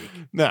happened in the week.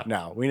 No.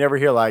 No. We never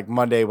hear like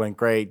Monday went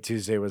great,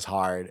 Tuesday was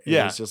hard.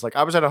 It was just like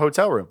I was at a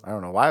hotel room. I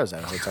don't know why I was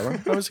at a hotel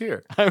room. I was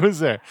here. I was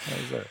there.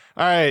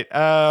 All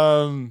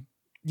right.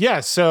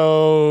 Yeah.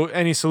 So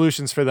any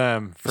solutions for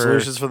them?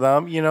 Solutions for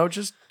them,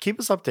 just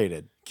keep us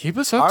updated. Keep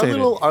us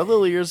updated. Our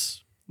little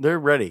ears, they're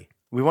ready.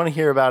 We want to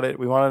hear about it.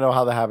 We want to know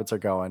how the habits are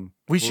going.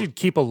 We should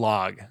keep a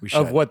log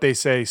of what they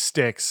say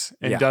sticks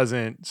and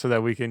doesn't, so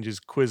that we can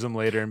just quiz them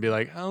later and be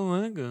like, oh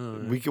my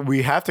God.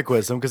 We have to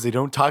quiz them because they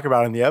don't talk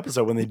about it in the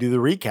episode when they do the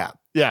recap.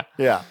 Yeah.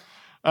 Yeah.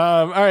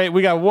 All right.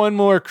 We got one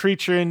more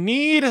creature in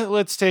need.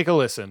 Let's take a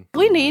listen.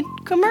 We need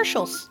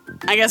commercials.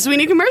 I guess we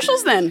need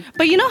commercials then.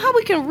 But you know how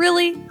we can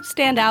really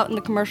stand out in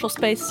the commercial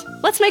space?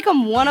 Let's make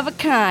them one of a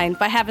kind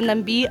by having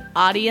them be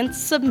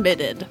audience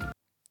submitted.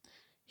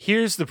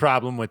 Here's the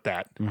problem with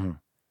that.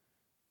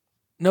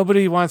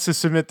 Nobody wants to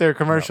submit their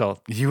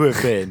commercial. No. You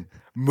have been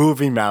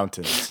moving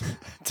mountains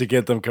to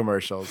get them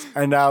commercials.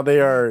 And now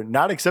they are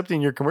not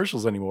accepting your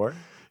commercials anymore.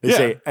 They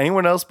say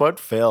anyone else but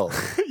Phil.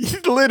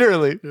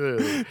 Literally.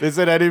 They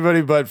said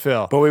anybody but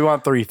Phil. But we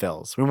want 3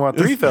 Phils. We want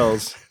 3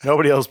 Phils.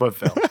 Nobody else but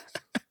Phil.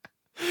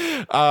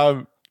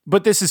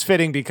 But this is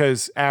fitting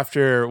because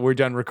after we're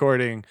done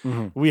recording,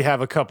 we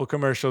have a couple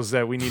commercials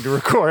that we need to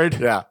record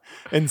Yeah.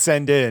 and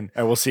send in.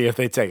 And we'll see if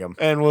they take them.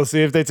 And we'll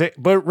see if they take.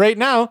 But right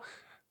now,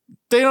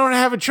 they don't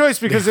have a choice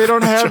because they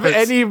don't have choice.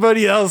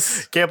 anybody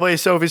else. Can't play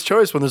Sophie's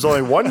Choice when there's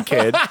only one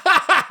kid.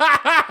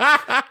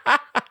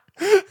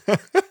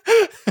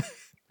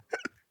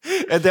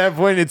 At that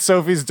point, it's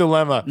Sophie's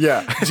dilemma.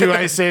 Yeah. Do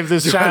I save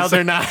this child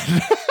or not?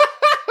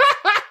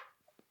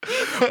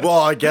 Well,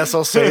 I guess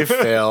I'll save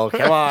Phil.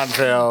 Come on,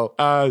 Phil.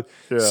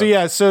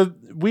 So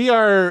we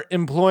are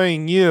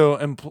employing you,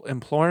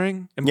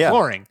 imploring,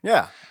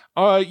 Yeah.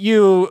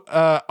 you,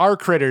 our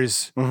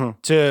critters,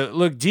 to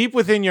look deep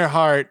within your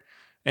heart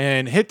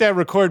and hit that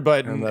record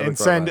button and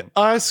send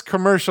us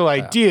commercial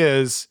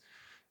ideas,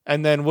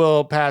 and then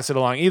we'll pass it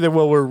along. Either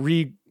we'll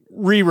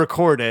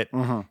re-record it,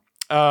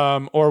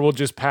 or we'll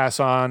just pass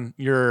on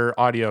your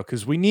audio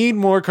because we need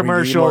more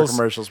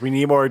commercials. We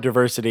need more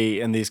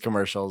diversity in these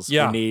commercials.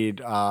 Yeah. We need,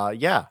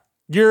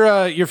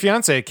 Your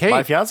fiance Kate,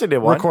 My fiance did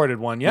one. recorded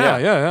one.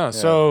 Yeah.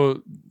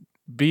 So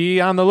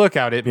be on the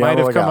lookout. It might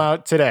have come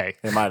out today.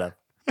 It might have.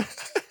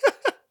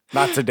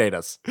 Not to date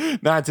us.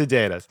 Not to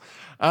date us.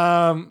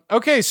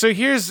 Okay, so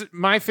here's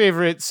my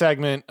favorite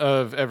segment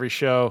of every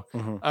show.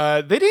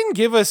 They didn't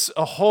give us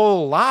a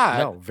whole lot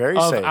No, very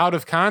of safe. out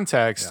of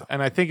context,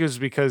 and I think it was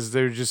because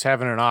they're just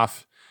having an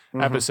off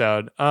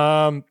episode.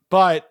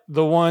 But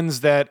the ones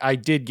that I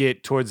did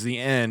get towards the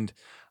end,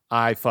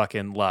 I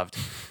fucking loved.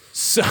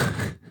 So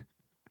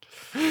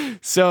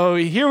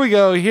here we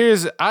go.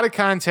 Here's out of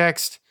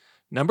context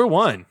number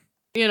 1.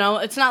 You know,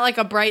 it's not like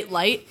a bright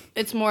light.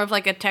 It's more of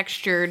like a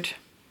textured.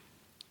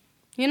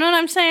 You know what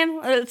I'm saying?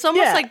 It's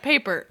almost like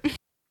paper.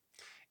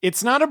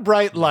 It's not a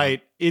bright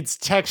light. It's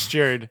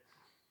textured.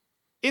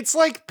 It's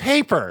like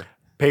paper.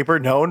 Paper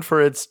known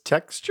for its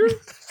texture?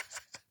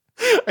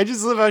 I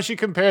just love how she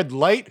compared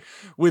light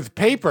with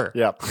paper.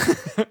 Yep.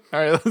 All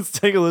right, let's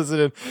take a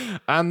listen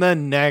on the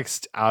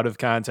next out of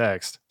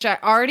context. I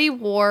already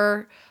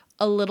wore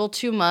a little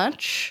too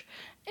much,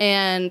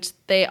 and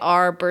they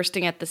are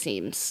bursting at the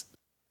seams.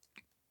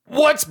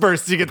 What's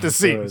bursting at the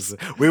seams?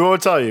 We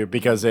won't tell you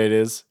because it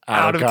is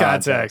Out of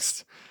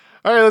context.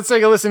 All right, let's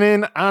take a listen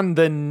in on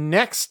the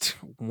next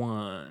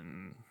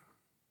one.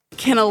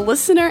 Can a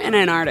listener in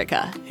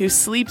Antarctica who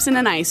sleeps in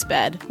an ice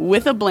bed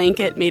with a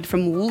blanket made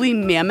from woolly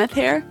mammoth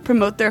hair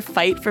promote their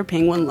fight for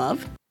penguin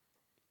love?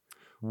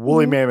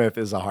 Woolly mammoth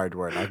is a hard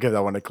word. I'll give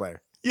that one to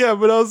Claire. Yeah,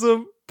 but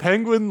also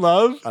penguin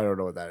love. I don't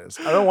know what that is.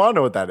 I don't want to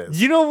know what that is.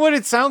 You know what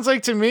it sounds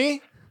like to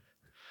me?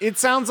 It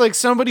sounds like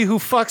somebody who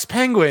fucks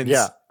penguins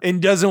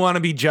and doesn't want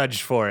to be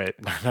judged for it.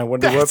 I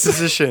wonder what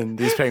position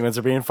these penguins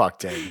are being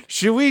fucked in.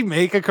 Should we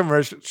make a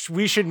commercial?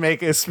 We should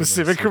make a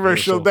specific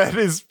commercial that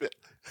is...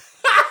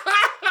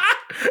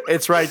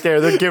 It's right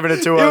there. They're giving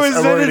it to us,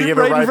 and we're going to give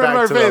it right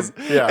back to them.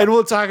 Yeah. And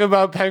we'll talk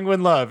about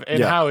penguin love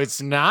and how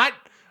it's not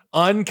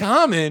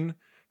uncommon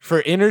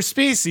for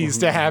interspecies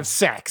to have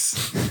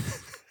sex.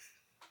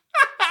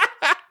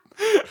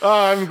 Oh,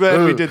 I'm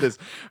glad we did this.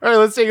 All right,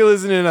 let's take a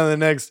listen in on the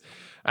next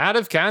out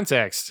of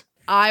context.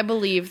 I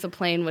believe the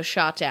plane was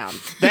shot down.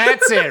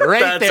 That's it,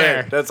 right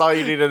there. It. That's all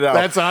you need to know.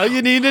 That's all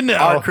you need to know.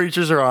 Our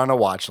creatures are on a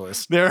watch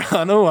list. They're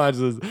on a watch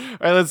list. All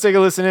right, let's take a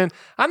listen in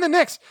on the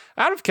next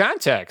out of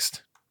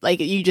context. Like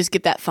you just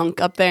get that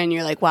funk up there and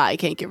you're like, wow, I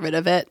can't get rid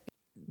of it.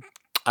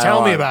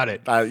 Tell me about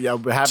it. Yeah,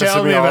 it happens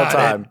Tell to me all the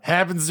time. It.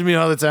 Happens to me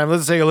all the time.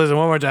 Let's take a listen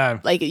one more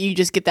time. Like you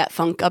just get that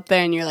funk up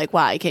there and you're like,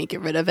 wow, I can't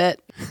get rid of it.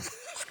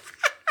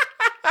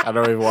 I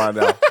don't even want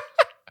to know.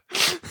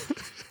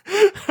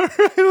 All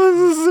right, let's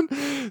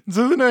listen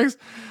to the next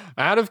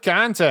out of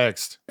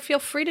context. Feel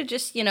free to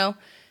just,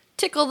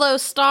 tickle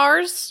those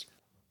stars.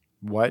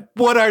 What?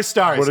 What are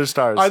stars? What are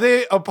stars? Are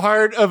they a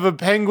part of a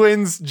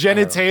penguin's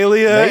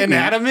genitalia Maybe.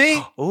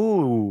 anatomy?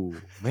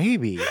 Ooh,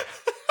 maybe.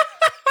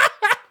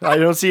 I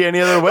don't see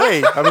any other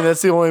way. I mean,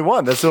 that's the only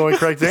one. That's the only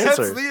correct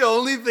answer. That's the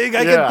only thing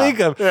I can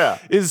think of. Yeah.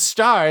 Is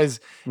stars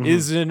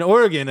is an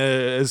organ,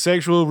 a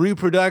sexual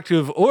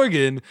reproductive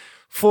organ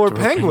for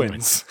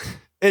penguins.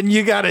 And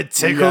you got to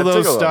tickle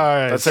those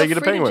stars. That's how you get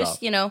a Feel free penguin to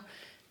off. just,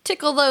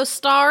 tickle those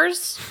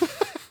stars.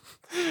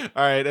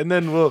 All right, and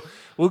then we'll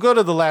go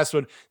to the last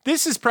one.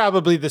 This is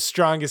probably the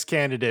strongest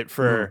candidate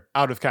for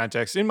out of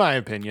context, in my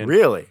opinion.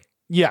 Really?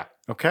 Yeah.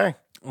 Okay.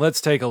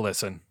 Let's take a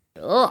listen.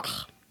 Ugh.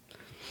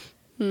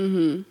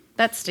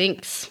 That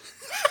stinks.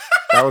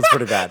 That was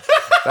pretty bad.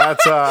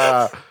 That's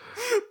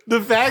The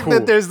fact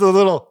that there's the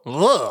little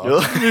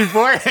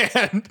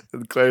beforehand.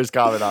 Claire's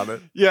comment on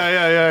it.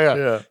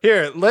 Yeah.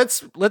 Here,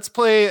 let's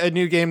play a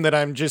new game that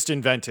I'm just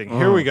inventing.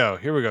 Here we go.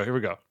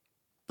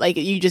 Like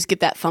you just get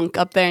that funk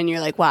up there and you're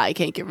like, wow, I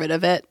can't get rid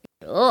of it.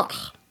 Ugh.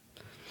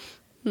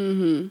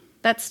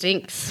 That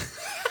stinks.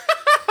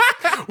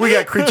 We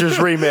got Creatures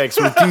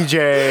Remix with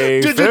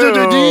DJ Phil.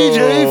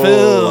 DJ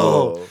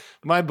Phil.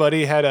 My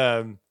buddy had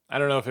I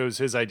don't know if it was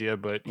his idea,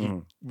 but he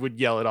would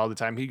yell it all the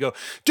time. He'd go,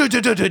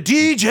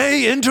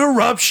 DJ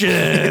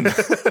interruption.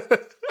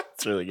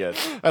 It's really good.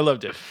 I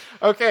loved it.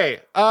 Okay,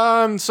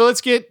 so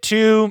let's get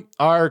to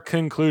our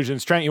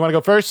conclusions. Trent, you want to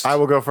go first? I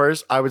will go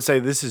first. I would say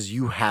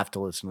you have to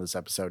listen to this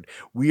episode.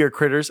 We are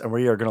Critters, and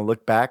we are going to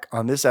look back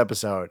on this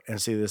episode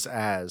and see this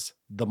as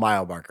the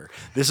mile marker.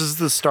 This is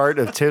the start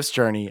of Tiff's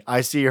journey.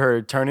 I see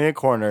her turning a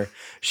corner.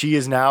 She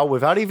is now,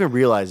 without even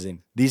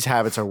realizing, these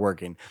habits are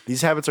working.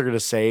 These habits are going to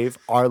save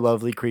our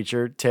lovely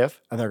creature,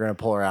 Tiff, and they're going to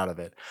pull her out of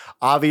it.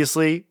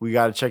 Obviously, we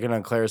got to check in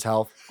on Claire's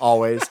health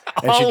always,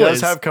 and she does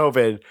have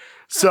COVID.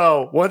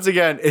 So, once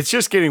again, it's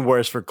just getting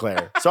worse for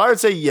Claire. So, I would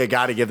say you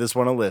got to give this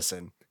one a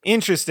listen.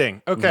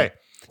 Interesting. Okay.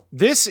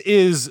 This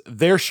is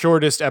their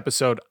shortest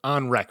episode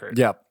on record.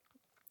 Yep.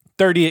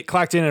 38,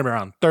 clocked in at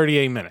around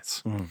 38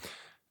 minutes.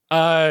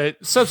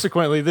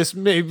 Subsequently, this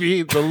may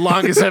be the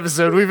longest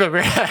episode we've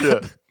ever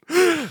had.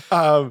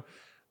 I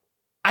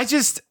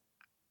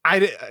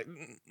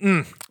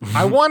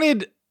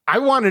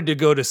wanted to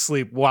go to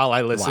sleep while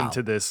I listened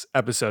to this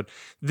episode.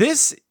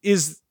 This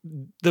is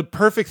the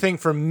perfect thing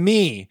for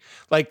me.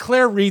 Like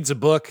Claire reads a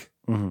book.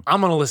 I'm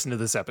going to listen to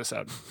this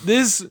episode.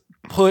 This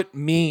put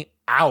me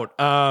out.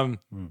 I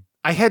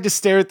had to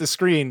stare at the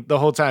screen the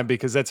whole time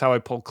because that's how I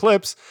pull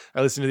clips.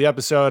 I listen to the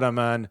episode. I'm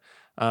on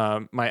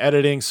my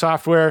editing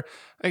software.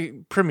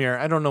 Premiere.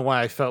 I don't know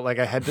why I felt like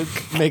I had to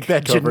make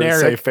that generic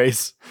safe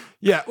face.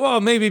 Yeah,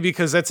 well, maybe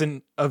because that's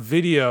a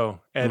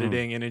video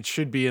editing and it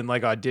should be in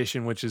like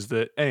Audition, which is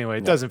anyway,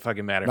 it doesn't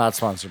fucking matter. Not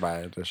sponsored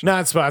by Audition.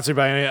 Not sponsored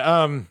by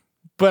any.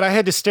 But I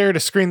had to stare at a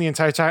screen the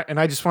entire time and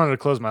I just wanted to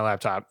close my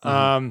laptop.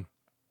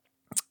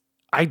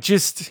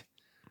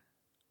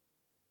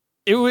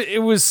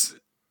 It was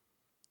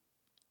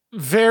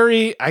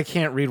very, I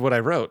can't read what I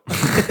wrote.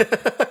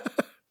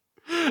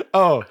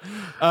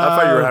 I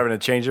thought you were having a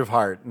change of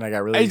heart, and I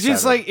got really excited.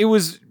 Just like it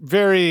was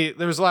there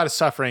was a lot of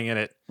suffering in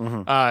it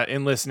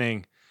in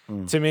listening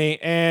to me,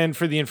 and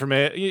for the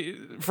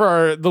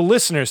for the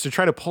listeners to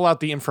try to pull out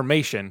the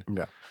information.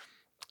 Yeah.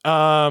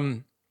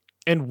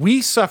 And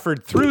we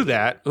suffered through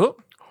that. Oh,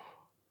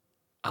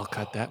 I'll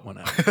cut that one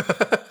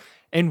out.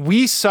 And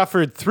we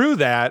suffered through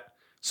that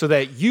so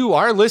that you,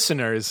 our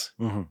listeners,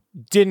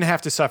 didn't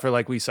have to suffer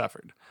like we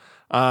suffered.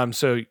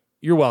 So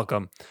you're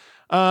welcome.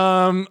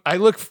 I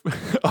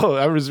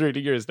was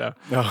reading yours now.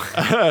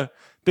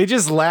 They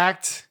just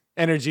lacked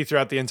energy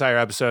throughout the entire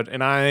episode,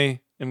 and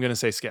I am going to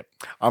say skip.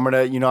 I'm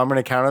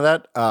gonna counter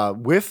that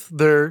with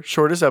their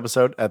shortest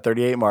episode at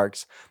 38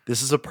 marks.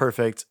 This is a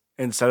perfect.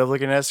 Instead of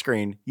looking at a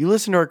screen, you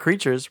listen to our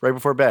creatures right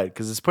before bed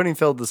because it's putting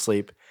Phil to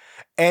sleep,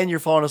 and you're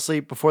falling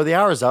asleep before the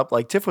hour's up,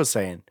 like Tiff was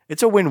saying.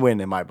 It's a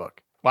win-win in my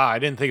book. Wow, I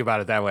didn't think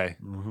about it that way.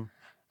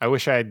 I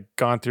wish I had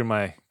gone through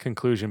my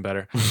conclusion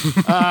better.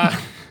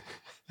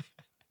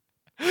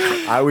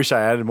 I wish I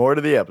added more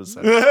to the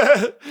episode.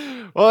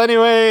 Well,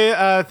 anyway,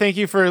 thank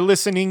you for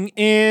listening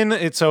in.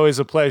 It's always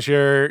a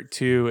pleasure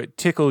to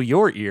tickle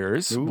your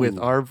ears with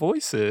our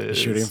voices.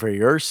 Shooting for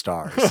your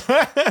stars.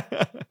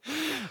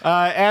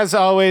 As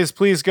always,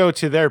 please go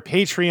to their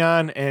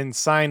Patreon and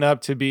sign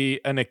up to be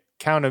an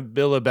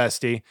accountability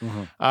bestie.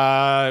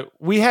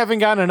 We haven't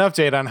gotten an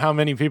update on how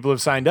many people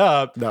have signed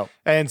up. No.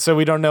 And so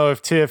we don't know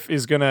if Tiff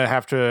is going to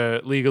have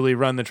to legally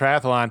run the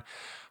triathlon.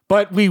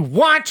 But we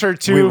want her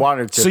to. We want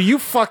her to. So you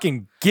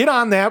fucking get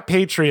on that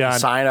Patreon.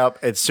 Sign up.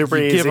 It's super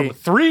easy. Give them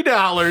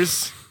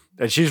 $3.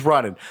 And she's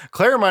running.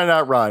 Claire might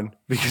not run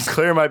because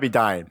Claire might be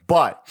dying.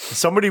 But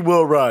somebody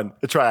will run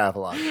a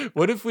triathlon.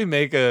 What if we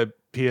make a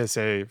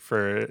PSA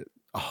for...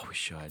 Oh, we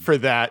should. For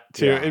that,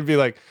 too. Yeah. It'd be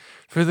like,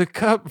 for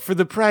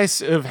the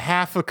price of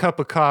half a cup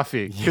of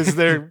coffee. Because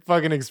they're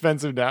fucking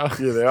expensive now.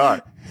 Yeah, they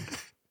are.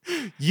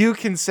 You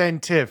can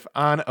send Tiff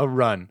on a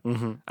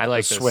run. I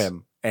like this.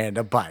 Swim. And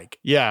a bike.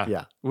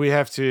 Yeah. We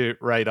have to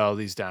write all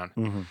these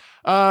down.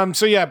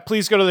 So yeah,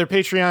 please go to their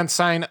Patreon,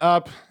 sign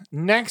up.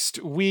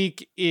 Next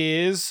week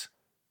is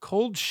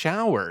cold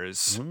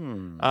showers.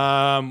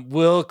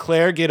 Will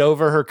Claire get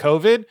over her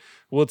COVID?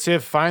 Will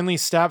Tiff finally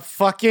stop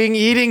fucking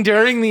eating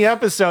during the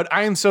episode?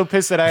 I am so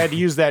pissed that I had to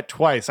use that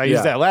twice. I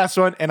used that last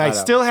one, and I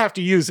still have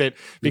to use it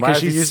because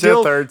she's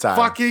still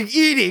fucking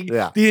eating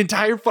the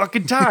entire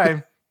fucking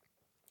time.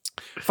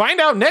 Find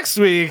out next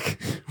week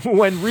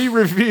when we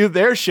review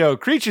their show,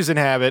 Creatures in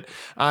Habit,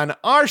 on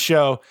our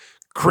show,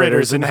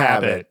 Critters in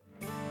Habit.